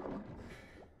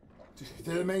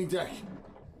 To the main deck.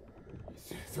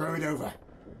 Throw it over.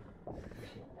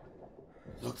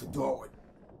 Lock the door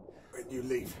when you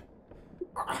leave.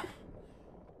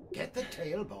 Get the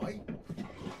tail, boy.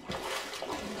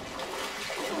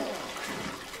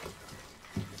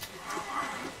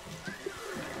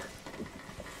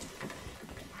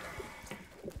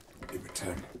 In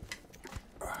return,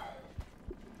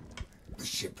 the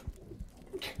ship.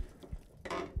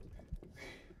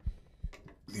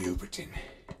 The Obra Dinn.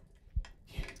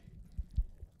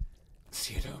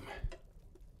 See it home.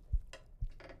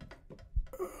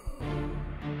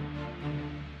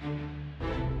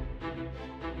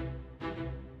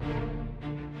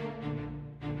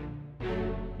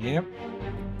 Yep.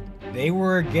 They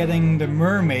were getting the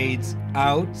mermaids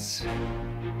out,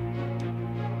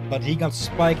 but he got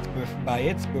spiked by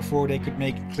it before they could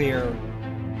make it clear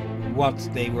what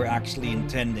they were actually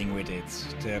intending with it,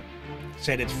 to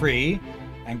set it free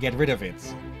and get rid of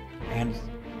it. And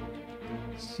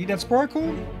see that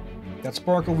sparkle? That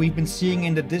sparkle we've been seeing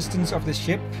in the distance of the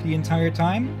ship the entire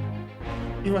time?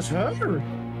 It was her.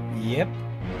 Yep.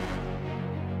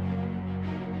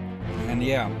 And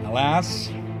yeah, alas,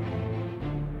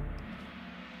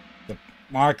 the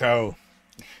Marco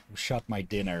who shot my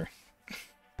dinner.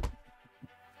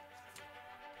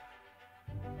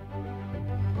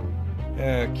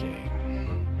 Okay.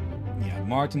 Yeah,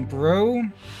 Martin Bro.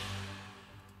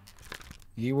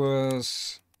 He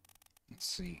was, let's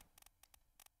see,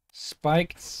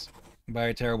 spiked by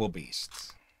a terrible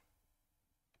beast.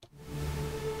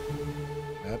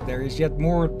 But there is yet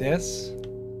more deaths.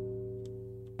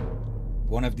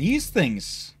 One of these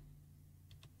things.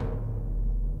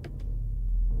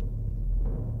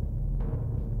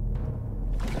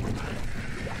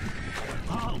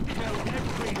 I'll kill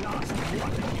every last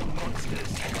one of you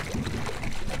monsters.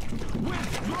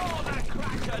 Withdraw the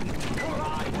Kraken, or I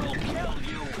will kill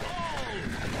you all!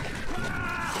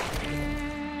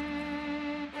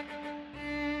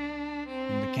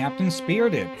 And the captain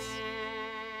speared it.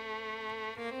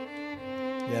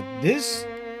 Yeah, this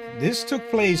took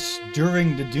place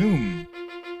during the Doom.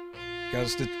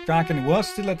 Because the Kraken was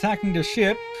still attacking the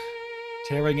ship,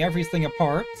 tearing everything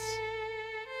apart.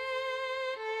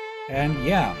 And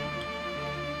yeah,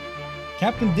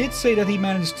 Captain did say that he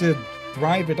managed to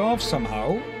drive it off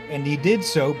somehow, and he did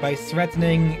so by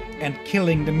threatening and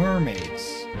killing the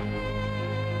mermaids.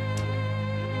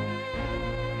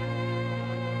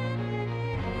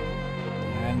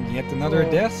 And yet another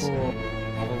death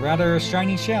of a rather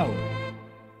shiny shell.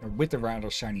 Or with a rather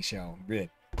shiny shell. Blech.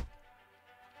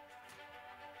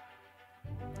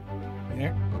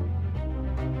 Yeah.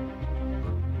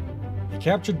 The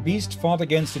captured beast fought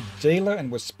against the jailer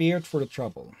and was spared for the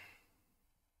trouble.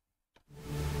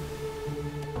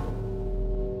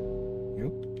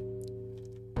 Yep.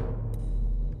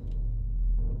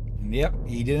 And yep,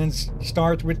 he didn't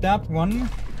start with that one.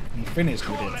 He finished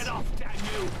with Call it. it off, damn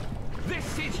you!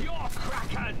 This is your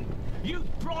Kraken! You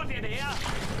brought it here!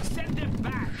 Send it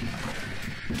back!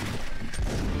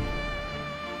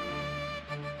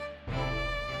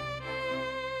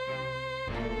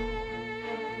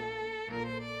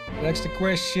 Next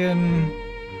question.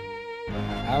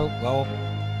 How well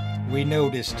we know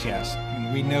this chest.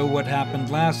 And we know what happened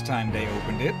last time they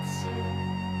opened it.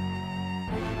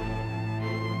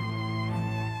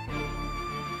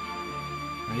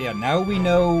 And yeah, now we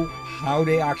know how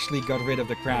they actually got rid of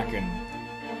the Kraken.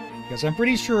 Because I'm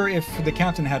pretty sure if the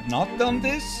captain had not done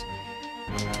this,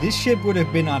 this ship would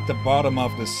have been at the bottom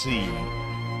of the sea.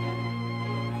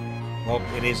 Well,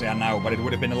 it is now, but it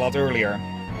would have been a lot earlier.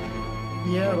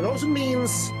 Yeah, but it also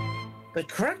means the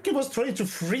Kraken was trying to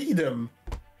free them.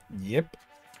 Yep.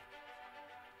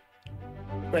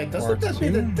 Wait, doesn't that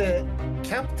mean that the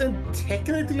captain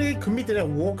technically committed a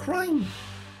war crime?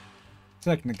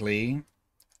 Technically,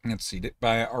 let's see,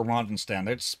 by our modern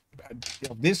standards,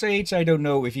 of this age, I don't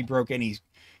know if he broke any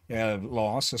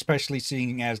laws, especially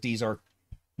seeing as these are,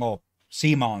 well,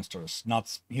 sea monsters,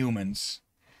 not humans.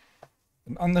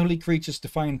 And unholy creatures'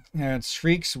 defiant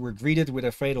shrieks were greeted with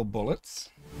a fatal bullet.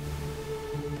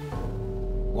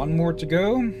 One more to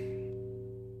go.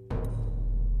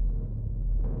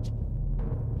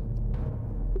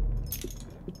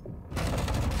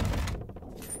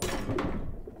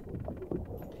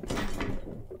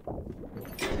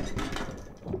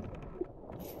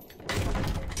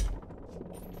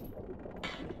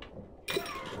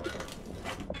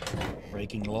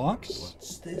 Breaking locks.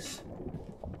 What's this?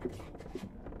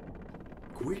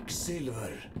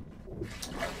 Quicksilver.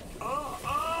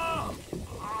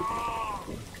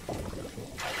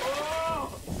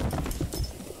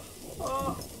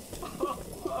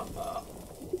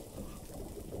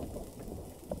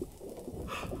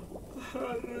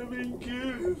 min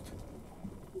gud.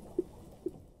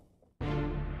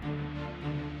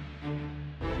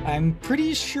 I'm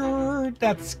pretty sure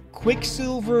that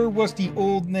Quicksilver was the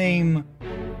old name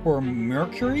for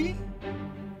Mercury?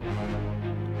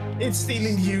 It's still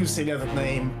in use in that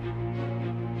name.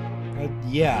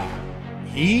 Yeah.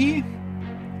 He,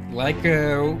 like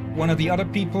one of the other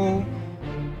people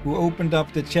who opened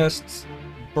up the chest,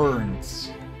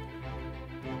 burns.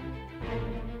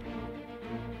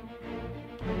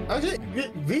 Okay,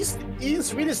 this in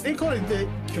Swedish they call it the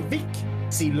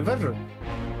Quicksilver.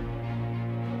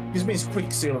 This means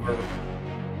Quicksilver.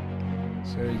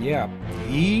 So yeah,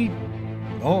 he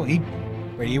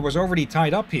was already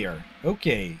tied up here.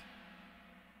 Okay.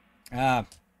 Ah,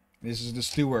 this is the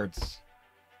stewards.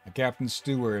 The captain's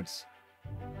stewards.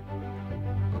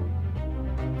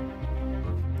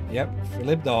 Yep,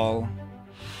 Philip Dahl.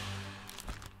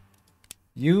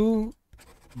 You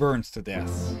burned to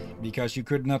death because you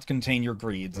could not contain your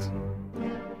greed.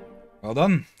 Well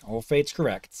done, all fates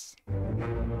correct.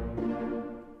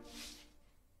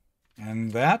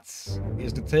 And that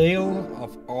is the tale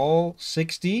of all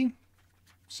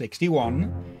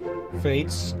 61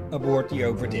 fates aboard the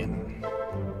Obra Dinn.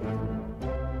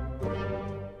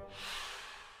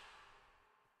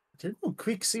 Didn't know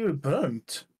Quicksilver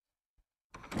burnt.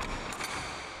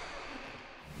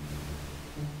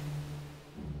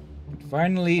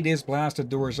 Finally, this blasted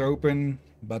doors open,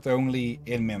 but only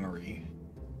in memory.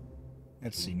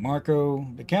 Let's see, Marco.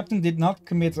 The captain did not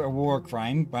commit a war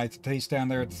crime. By today's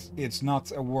standards, it's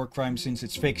not a war crime since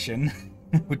it's fiction.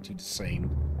 Would do the same.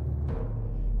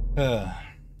 And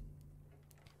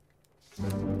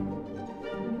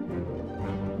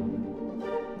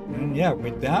yeah,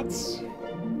 with that,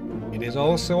 it is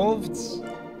all solved.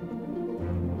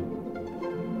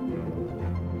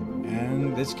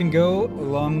 And this can go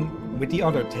along with the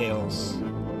other tales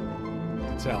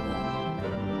to tell.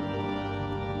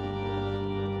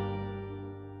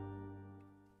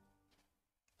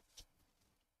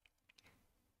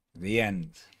 The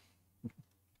end.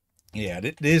 Yeah,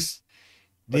 this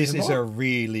is a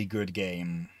really good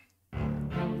game.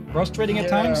 Frustrating at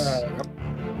times. Yep.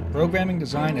 Programming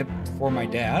design for my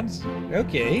dad.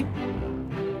 Okay.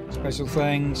 Special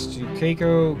thanks to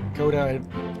Keiko, Koda,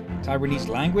 Taiwanese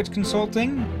language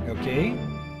consulting. Okay.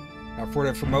 For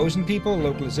the Formosan people,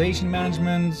 localization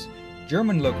management,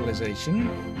 German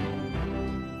localization,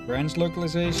 French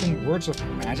localization, words of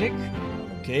magic.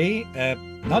 Okay.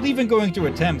 Not even going to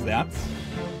attempt that.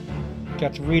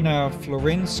 Katerina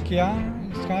Florinskaya.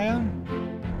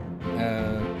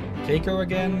 Keiko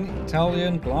again.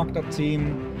 Italian.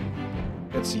 Block.team.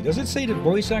 Let's see. Does it say the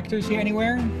voice actors here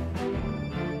anywhere?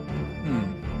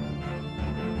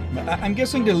 I'm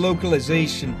guessing the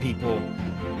localization people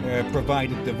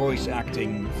provided the voice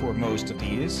acting for most of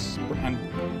these. I'm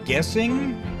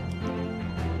guessing.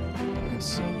 Let's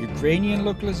see. Ukrainian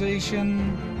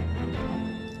localization.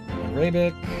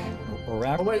 Arabic. Oh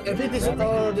wait, I think these are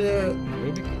the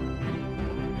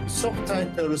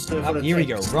subtitles for the here we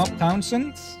go. text. Rob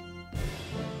Townsend,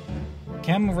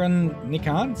 Cameron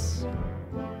Nickard,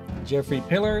 Jeffrey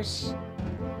Pillars,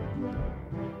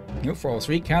 for all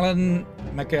three, Callan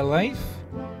McAleif,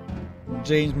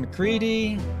 James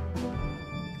McCready,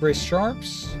 Chris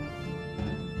Sharps,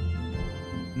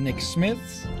 Nick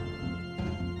Smith,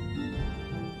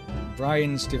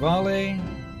 Brian Stivale,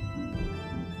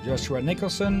 Joshua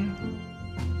Nicholson,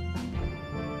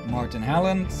 Martin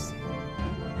Halland,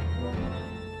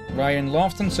 Ryan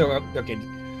Lofton, so, okay,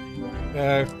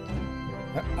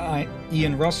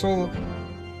 Ian Russell,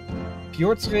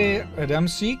 Piotr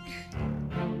Adamsik,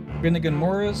 Finnegan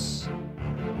Morris,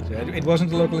 so it wasn't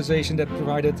the localization that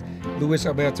provided Luis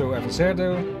Alberto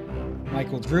Avicerdo,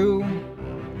 Michael Drew,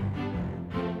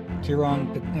 Kiran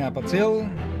Patil,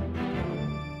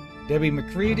 Debbie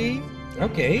McCready,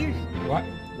 okay, what?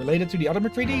 Related to the other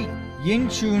McCready? Ying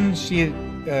Chun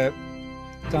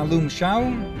Talum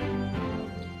Shao,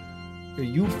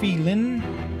 Yufi Lin,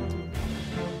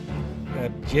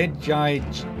 Jedjai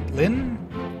Lin,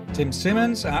 Tim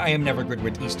Simmons. I am never good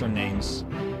with Eastern names.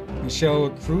 Michelle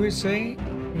Krusik,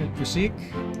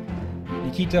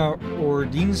 Nikita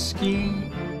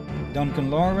Ordinsky, Duncan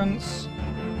Lawrence,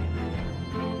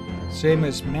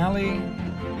 Seamus Malley,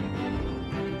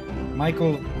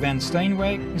 Michael Van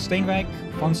Steenwijk,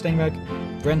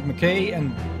 Brent McKay,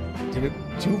 and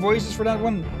two voices for that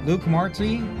one, Luke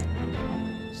Marty,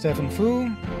 Stephen Fu,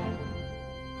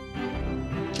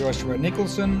 Joshua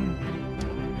Nicholson,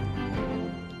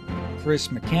 Chris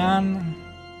McCann,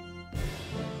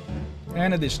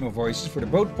 and additional voices for the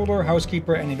boat puller,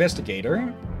 housekeeper, and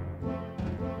investigator.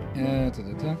 And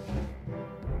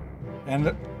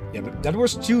Yeah, but that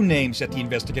was 2 names that he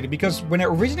investigated, because when I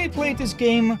originally played this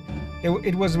game,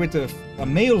 it was with a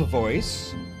male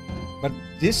voice, but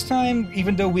this time,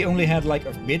 even though we only had like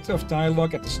a bit of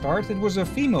dialogue at the start, it was a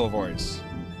female voice.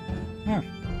 Huh.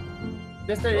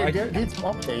 Just there did some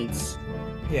updates.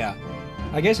 Yeah,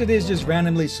 I guess it is just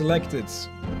randomly selected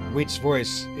which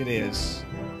voice it is.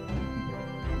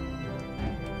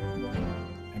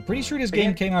 I'm pretty sure this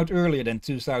game came out earlier than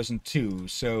 2002,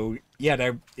 so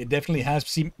yeah, it definitely has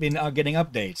been getting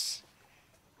updates.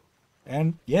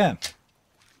 And yeah,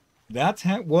 that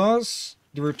was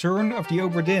the return of the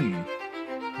Obra Dinn.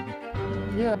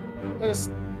 Yeah,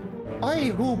 I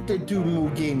hope they do more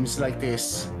games like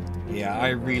this. Yeah, I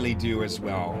really do as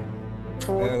well.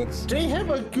 They have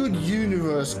a good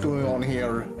universe going on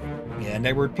here. Yeah, and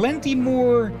there were plenty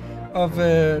more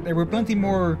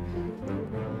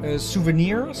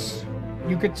souvenirs,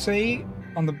 you could say,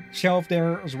 on the shelf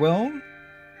there as well.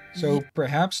 So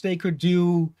perhaps they could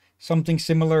do something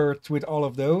similar with all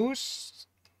of those.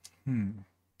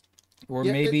 Or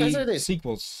maybe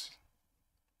sequels.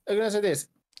 I'm gonna say this.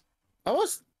 I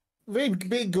was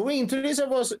going into this, I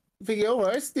was thinking,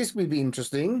 alright, this will be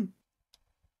interesting.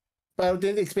 But I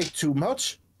didn't expect too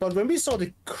much. But when we saw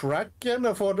the Kraken,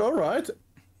 I thought, alright,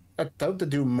 I thought they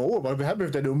do more, but I'd be happy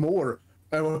if they do more.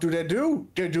 And what do?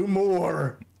 They do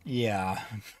more. Yeah,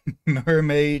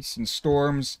 mermaids and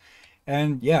storms,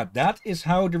 and yeah, that is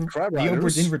how the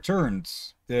Obra Dinn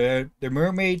returns. The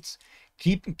mermaids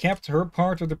kept her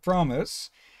part of the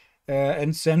promise,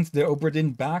 and sent the Obra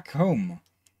Dinn back home,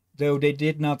 though they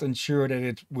did not ensure that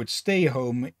it would stay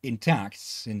home intact,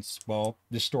 since, well,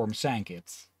 the storm sank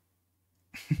it.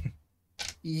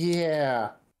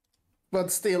 Yeah,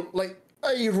 but still, like,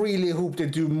 I really hope they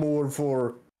do more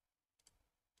for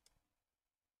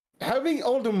having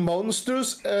all the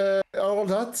monsters, all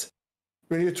that.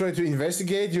 When you try to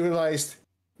investigate, you realized,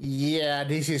 yeah,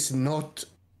 this is not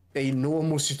a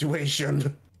normal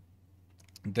situation.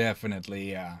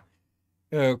 Definitely, yeah.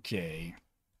 Okay.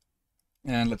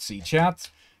 And let's see, chat.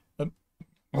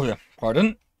 Oh yeah,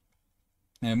 pardon.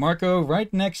 Marco,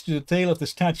 right next to the tail of the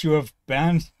statue of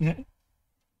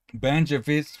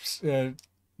Banjavitz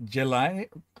July,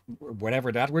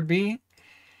 whatever that would be.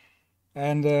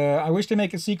 And I wish to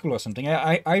make a sequel or something.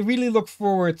 I really look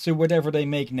forward to whatever they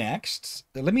make next.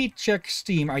 Let me check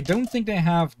Steam. I don't think they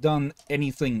have done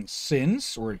anything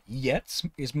since, or yet,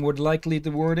 is more likely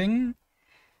the wording.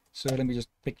 So let me just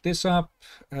pick this up.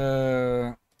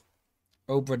 Obra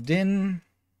Dinn.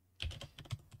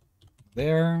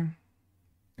 There.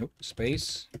 Oh,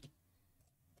 space.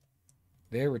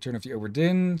 There, Return of the Obra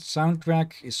Dinn.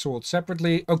 Soundtrack is sold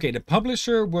separately. Okay, the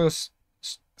publisher was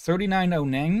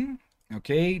 3909.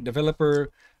 Okay,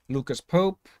 developer Lucas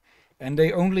Pope. And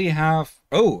they only have...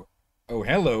 Oh,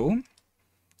 hello.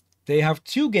 They have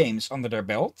 2 games under their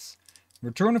belt.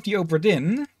 Return of the Obra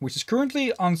Dinn, which is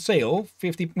currently on sale,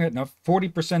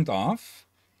 40% off.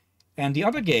 And the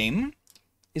other game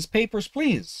is Papers,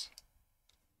 Please.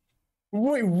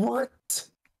 Wait, what?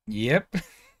 Yep.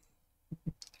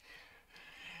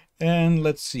 And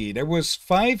let's see, there was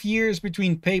 5 years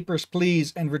between Papers,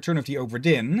 Please and Return of the Obra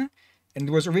Dinn, and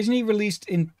it was originally released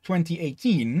in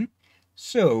 2018.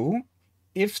 So,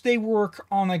 if they work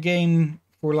on a game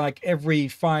for like every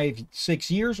 5-6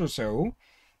 years or so,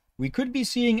 we could be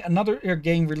seeing another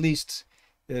game released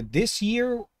this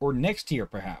year or next year,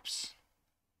 perhaps.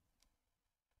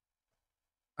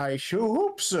 I sure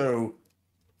hope so.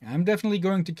 I'm definitely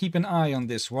going to keep an eye on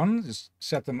this one. Just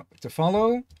set them to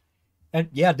follow. And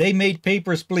yeah, they made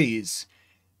Papers, Please.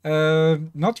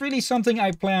 Not really something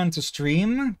I plan to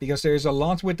stream, because there's a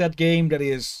lot with that game that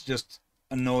is just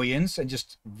annoyance and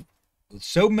just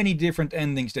so many different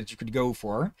endings that you could go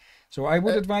for. So I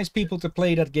would advise people to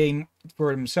play that game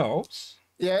for themselves.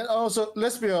 Yeah, and also,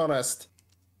 let's be honest.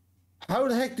 How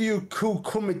the heck do you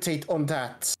co-commentate on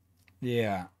that?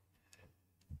 Yeah.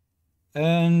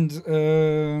 And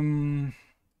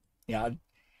yeah,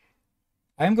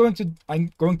 I'm going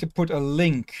to put a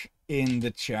link in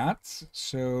the chat.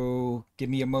 So give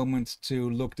me a moment to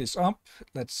look this up.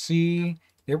 Let's see.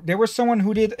 There was someone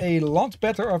who did a lot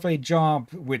better of a job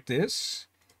with this,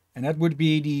 and that would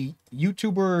be the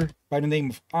YouTuber by the name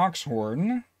of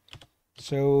Oxhorn.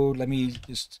 So let me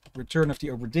just Return of the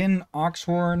Obra Dinn,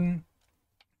 Oxhorn.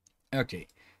 Okay,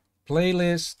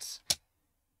 playlist.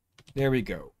 There we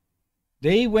go.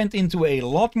 They went into a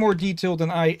lot more detail than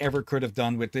I ever could have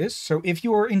done with this. So if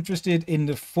you are interested in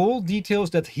the full details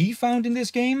that he found in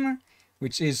this game,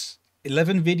 which is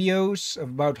 11 videos of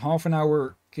about half an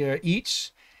hour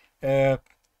each, that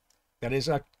is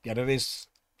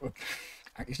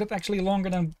is that actually longer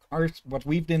than what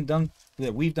we've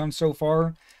done so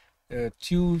far?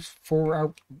 4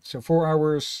 hours, so 4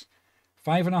 hours,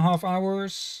 5.5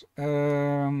 hours.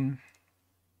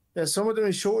 Yeah, some of them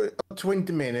is short,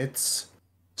 20 minutes.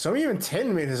 Some even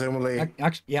 10 minutes only.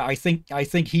 Actually, yeah, I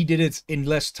think he did it in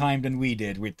less time than we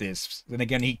did with this. Then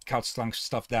again, he cut some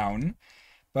stuff down.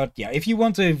 But yeah, if you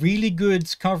want a really good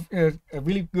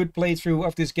playthrough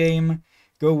of this game,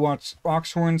 go watch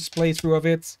Oxhorn's playthrough of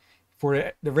it.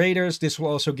 For the Raiders, this will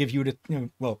also give you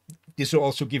this will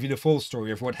also give you the full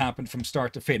story of what happened from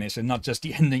start to finish, and not just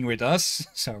the ending with us.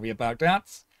 Sorry about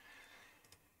that.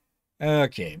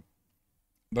 Okay,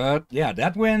 but yeah,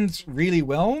 that went really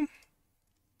well.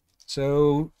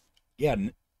 So yeah,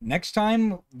 next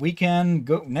weekend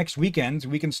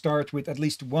we can start with at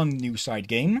least one new side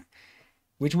game,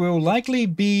 which will likely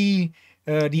be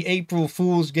the April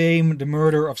Fool's game, The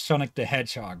Murder of Sonic the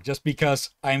Hedgehog, just because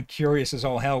I'm curious as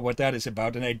all hell what that is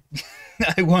about, and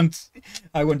I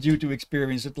want you to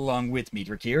experience it along with me,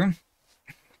 Drakir.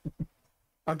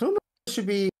 I don't know if I should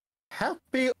be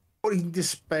happy or in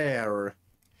despair.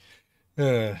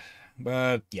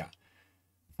 But yeah.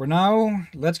 For now,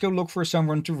 let's go look for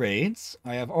someone to raid.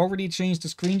 I have already changed the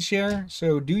screen share,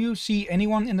 so do you see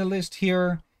anyone in the list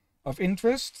here of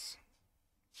interest?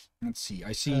 Let's see,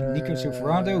 I see Nico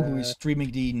Silverado, who is streaming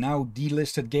the now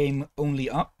delisted game Only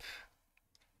Up.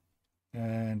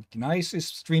 And Nice is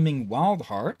streaming Wild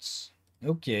Hearts.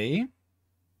 Okay.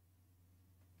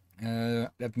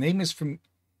 That name is from...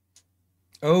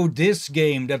 Oh, this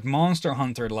game, that Monster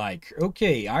Hunter like.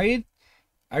 Okay,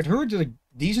 I'd heard a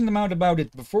decent amount about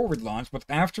it before it launched, but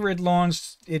after it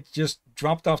launched, it just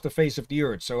dropped off the face of the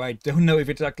earth, so I don't know if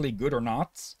it's actually good or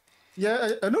not.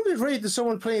 Yeah, I know we've rated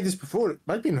someone playing this before. It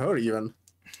might have been her, even.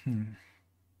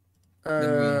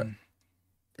 Let's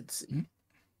see.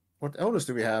 What else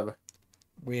do we have?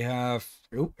 We have...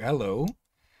 Oh, hello.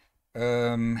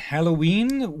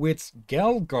 Halloween with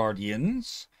Gal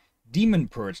Guardians. Demon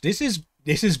Purge. This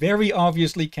is very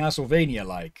obviously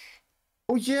Castlevania-like.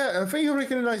 Oh yeah, I think you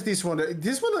recognize this one.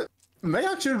 This one may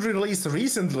actually released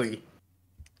recently.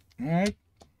 Alright.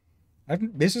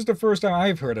 This is the first time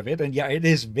I've heard of it, and yeah, it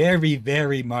is very,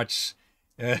 very much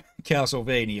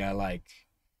Castlevania-like.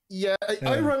 Yeah,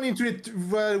 I ran into it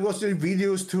while watching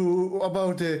videos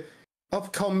about the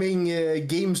upcoming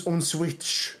games on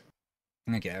Switch.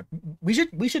 Okay, we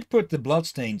should put the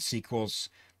Bloodstained sequels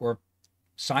or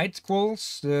side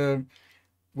scrolls.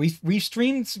 We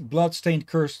streamed Bloodstained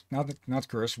Curse, not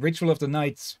Curse, Ritual of the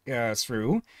Night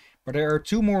through, but there are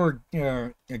 2 more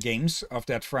games of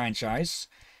that franchise.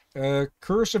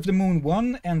 Curse of the Moon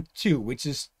 1 and 2, which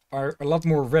are a lot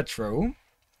more retro.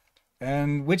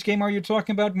 And which game are you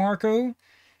talking about, Marco?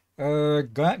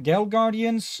 Gal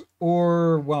Guardians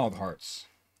or Wild Hearts?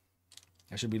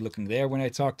 I should be looking there when I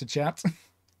talk to chat.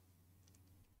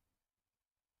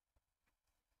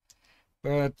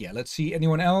 But yeah, let's see.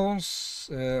 Anyone else?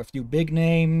 A few big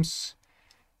names.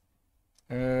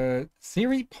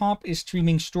 Theory Pop is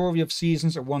streaming Story of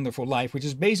Seasons, A Wonderful Life, which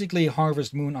is basically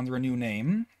Harvest Moon under a new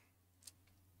name.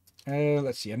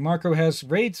 Let's see. And Marco has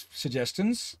raid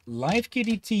suggestions. Live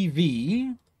Kitty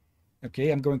TV.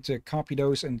 Okay, I'm going to copy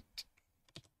those and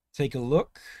take a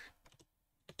look.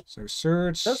 So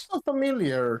search. That's not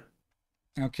familiar.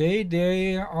 Okay,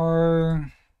 they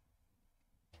are...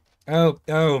 Oh.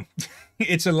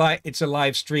 It's a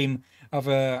live stream of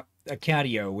a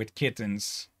catio with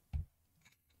kittens.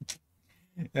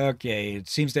 Okay, it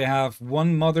seems they have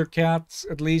one mother cat,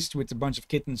 at least, with a bunch of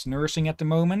kittens nursing at the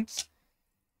moment.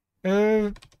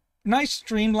 Nice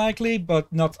stream, likely,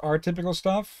 but not our typical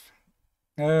stuff.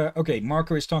 Okay,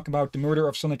 Marco is talking about the murder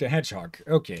of Sonic the Hedgehog.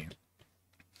 Okay.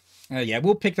 Yeah,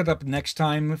 we'll pick that up next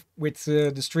time with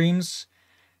the streams.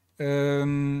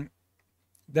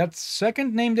 That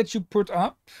second name that you put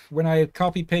up, when I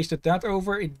copy-pasted that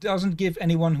over, it doesn't give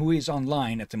anyone who is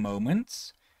online at the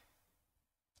moment.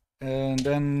 And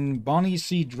then Bonnie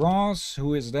C. Draws,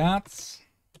 who is that?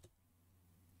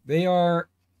 They are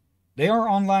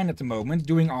online at the moment,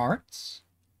 doing art.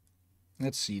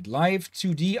 Let's see, live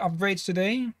 2D upgrades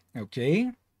today.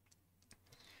 Okay.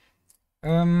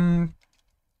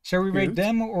 Shall we rate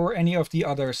them or any of the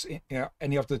others,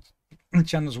 any of the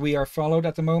channels we are followed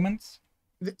at the moment?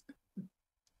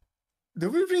 Do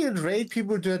we really rate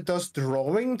people that does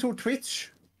drawing to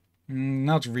Twitch?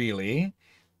 Not really.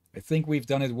 I think we've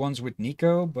done it once with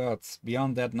Nico, but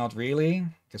beyond that, not really.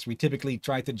 Because we typically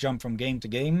try to jump from game to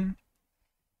game.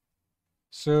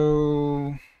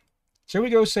 So, shall we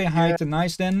go say hi to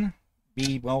Nice then?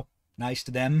 Be, well, nice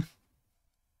to them.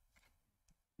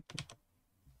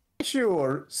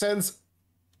 Sure, since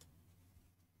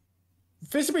it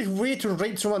feels a bit weird to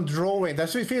rate someone drawing. That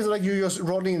feels like you just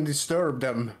running and disturb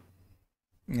them.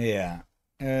 Yeah.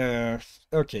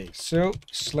 Okay, so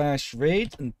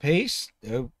 /raid and paste.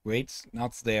 Oh, wait,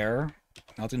 not there.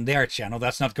 Not in their channel.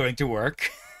 That's not going to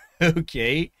work.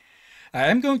 Okay.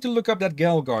 I'm going to look up that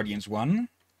Gal Guardians one.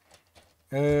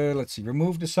 Let's see.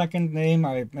 Remove the second name.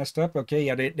 I messed up. Okay,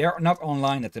 yeah, they're not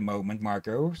online at the moment,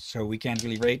 Marco, so we can't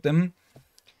really rate them.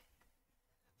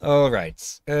 All right.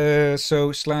 So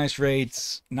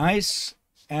 /raid, nice.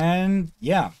 And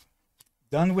yeah,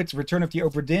 done with Return of the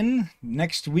Obra Dinn.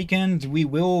 Next weekend we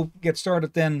will get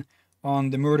started then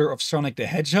on the murder of Sonic the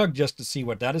Hedgehog, just to see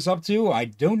what that is up to. I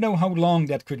don't know how long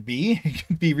that could be. It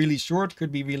could be really short,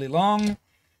 could be really long.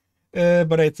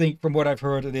 But I think from what I've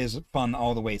heard, it is fun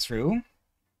all the way through.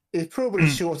 It's probably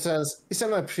short as it's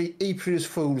an April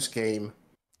Fool's game.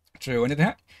 True,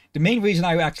 and the main reason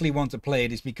I actually want to play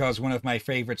it is because one of my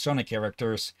favorite Sonic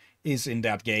characters is in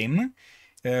that game.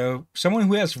 Someone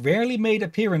who has rarely made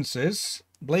appearances,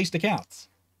 Blaze the Cat.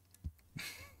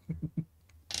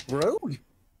 Rogue?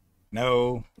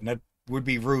 No, that would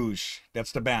be Rouge.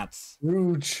 That's the bats.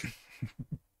 Rouge.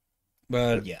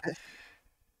 But yeah.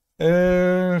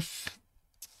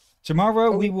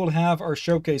 Tomorrow we will have our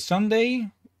Showcase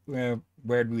Sunday, where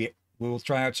we will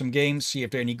try out some games, see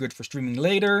if they're any good for streaming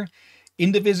later.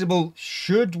 Indivisible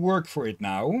should work for it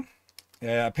now.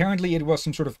 Apparently it was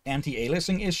some sort of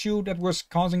anti-aliasing issue that was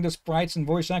causing the sprites and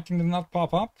voice acting to not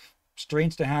pop up.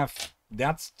 Strange to have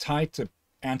that tied to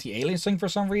anti-aliasing for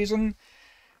some reason.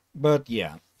 But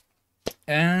yeah.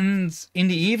 And in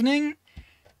the evening,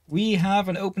 we have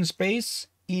an open space.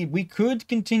 We could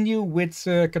continue with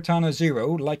Katana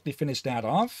Zero, likely finish that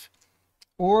off.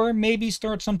 Or maybe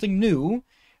start something new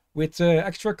with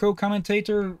extra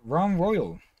co-commentator Ron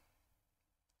Royal.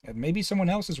 And maybe someone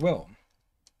else as well.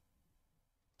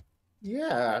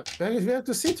 Yeah, we have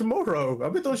to see tomorrow. I'm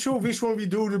a bit unsure which one we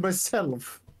do to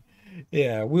myself.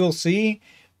 Yeah, we'll see.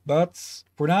 But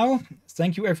for now,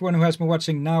 thank you everyone who has been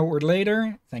watching now or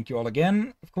later. Thank you all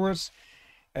again, of course.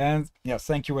 And yeah,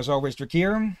 thank you as always,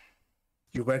 Drakir.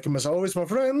 You're welcome as always, my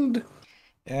friend.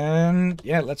 And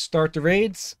yeah, let's start the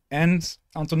raids. And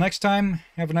until next time,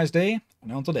 have a nice day.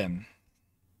 And until then.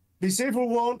 Be safe,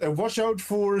 everyone, and watch out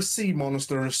for sea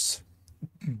monsters.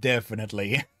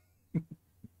 Definitely.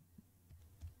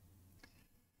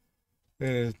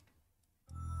 Dream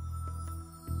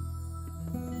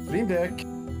deck.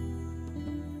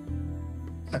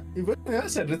 I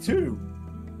said it too.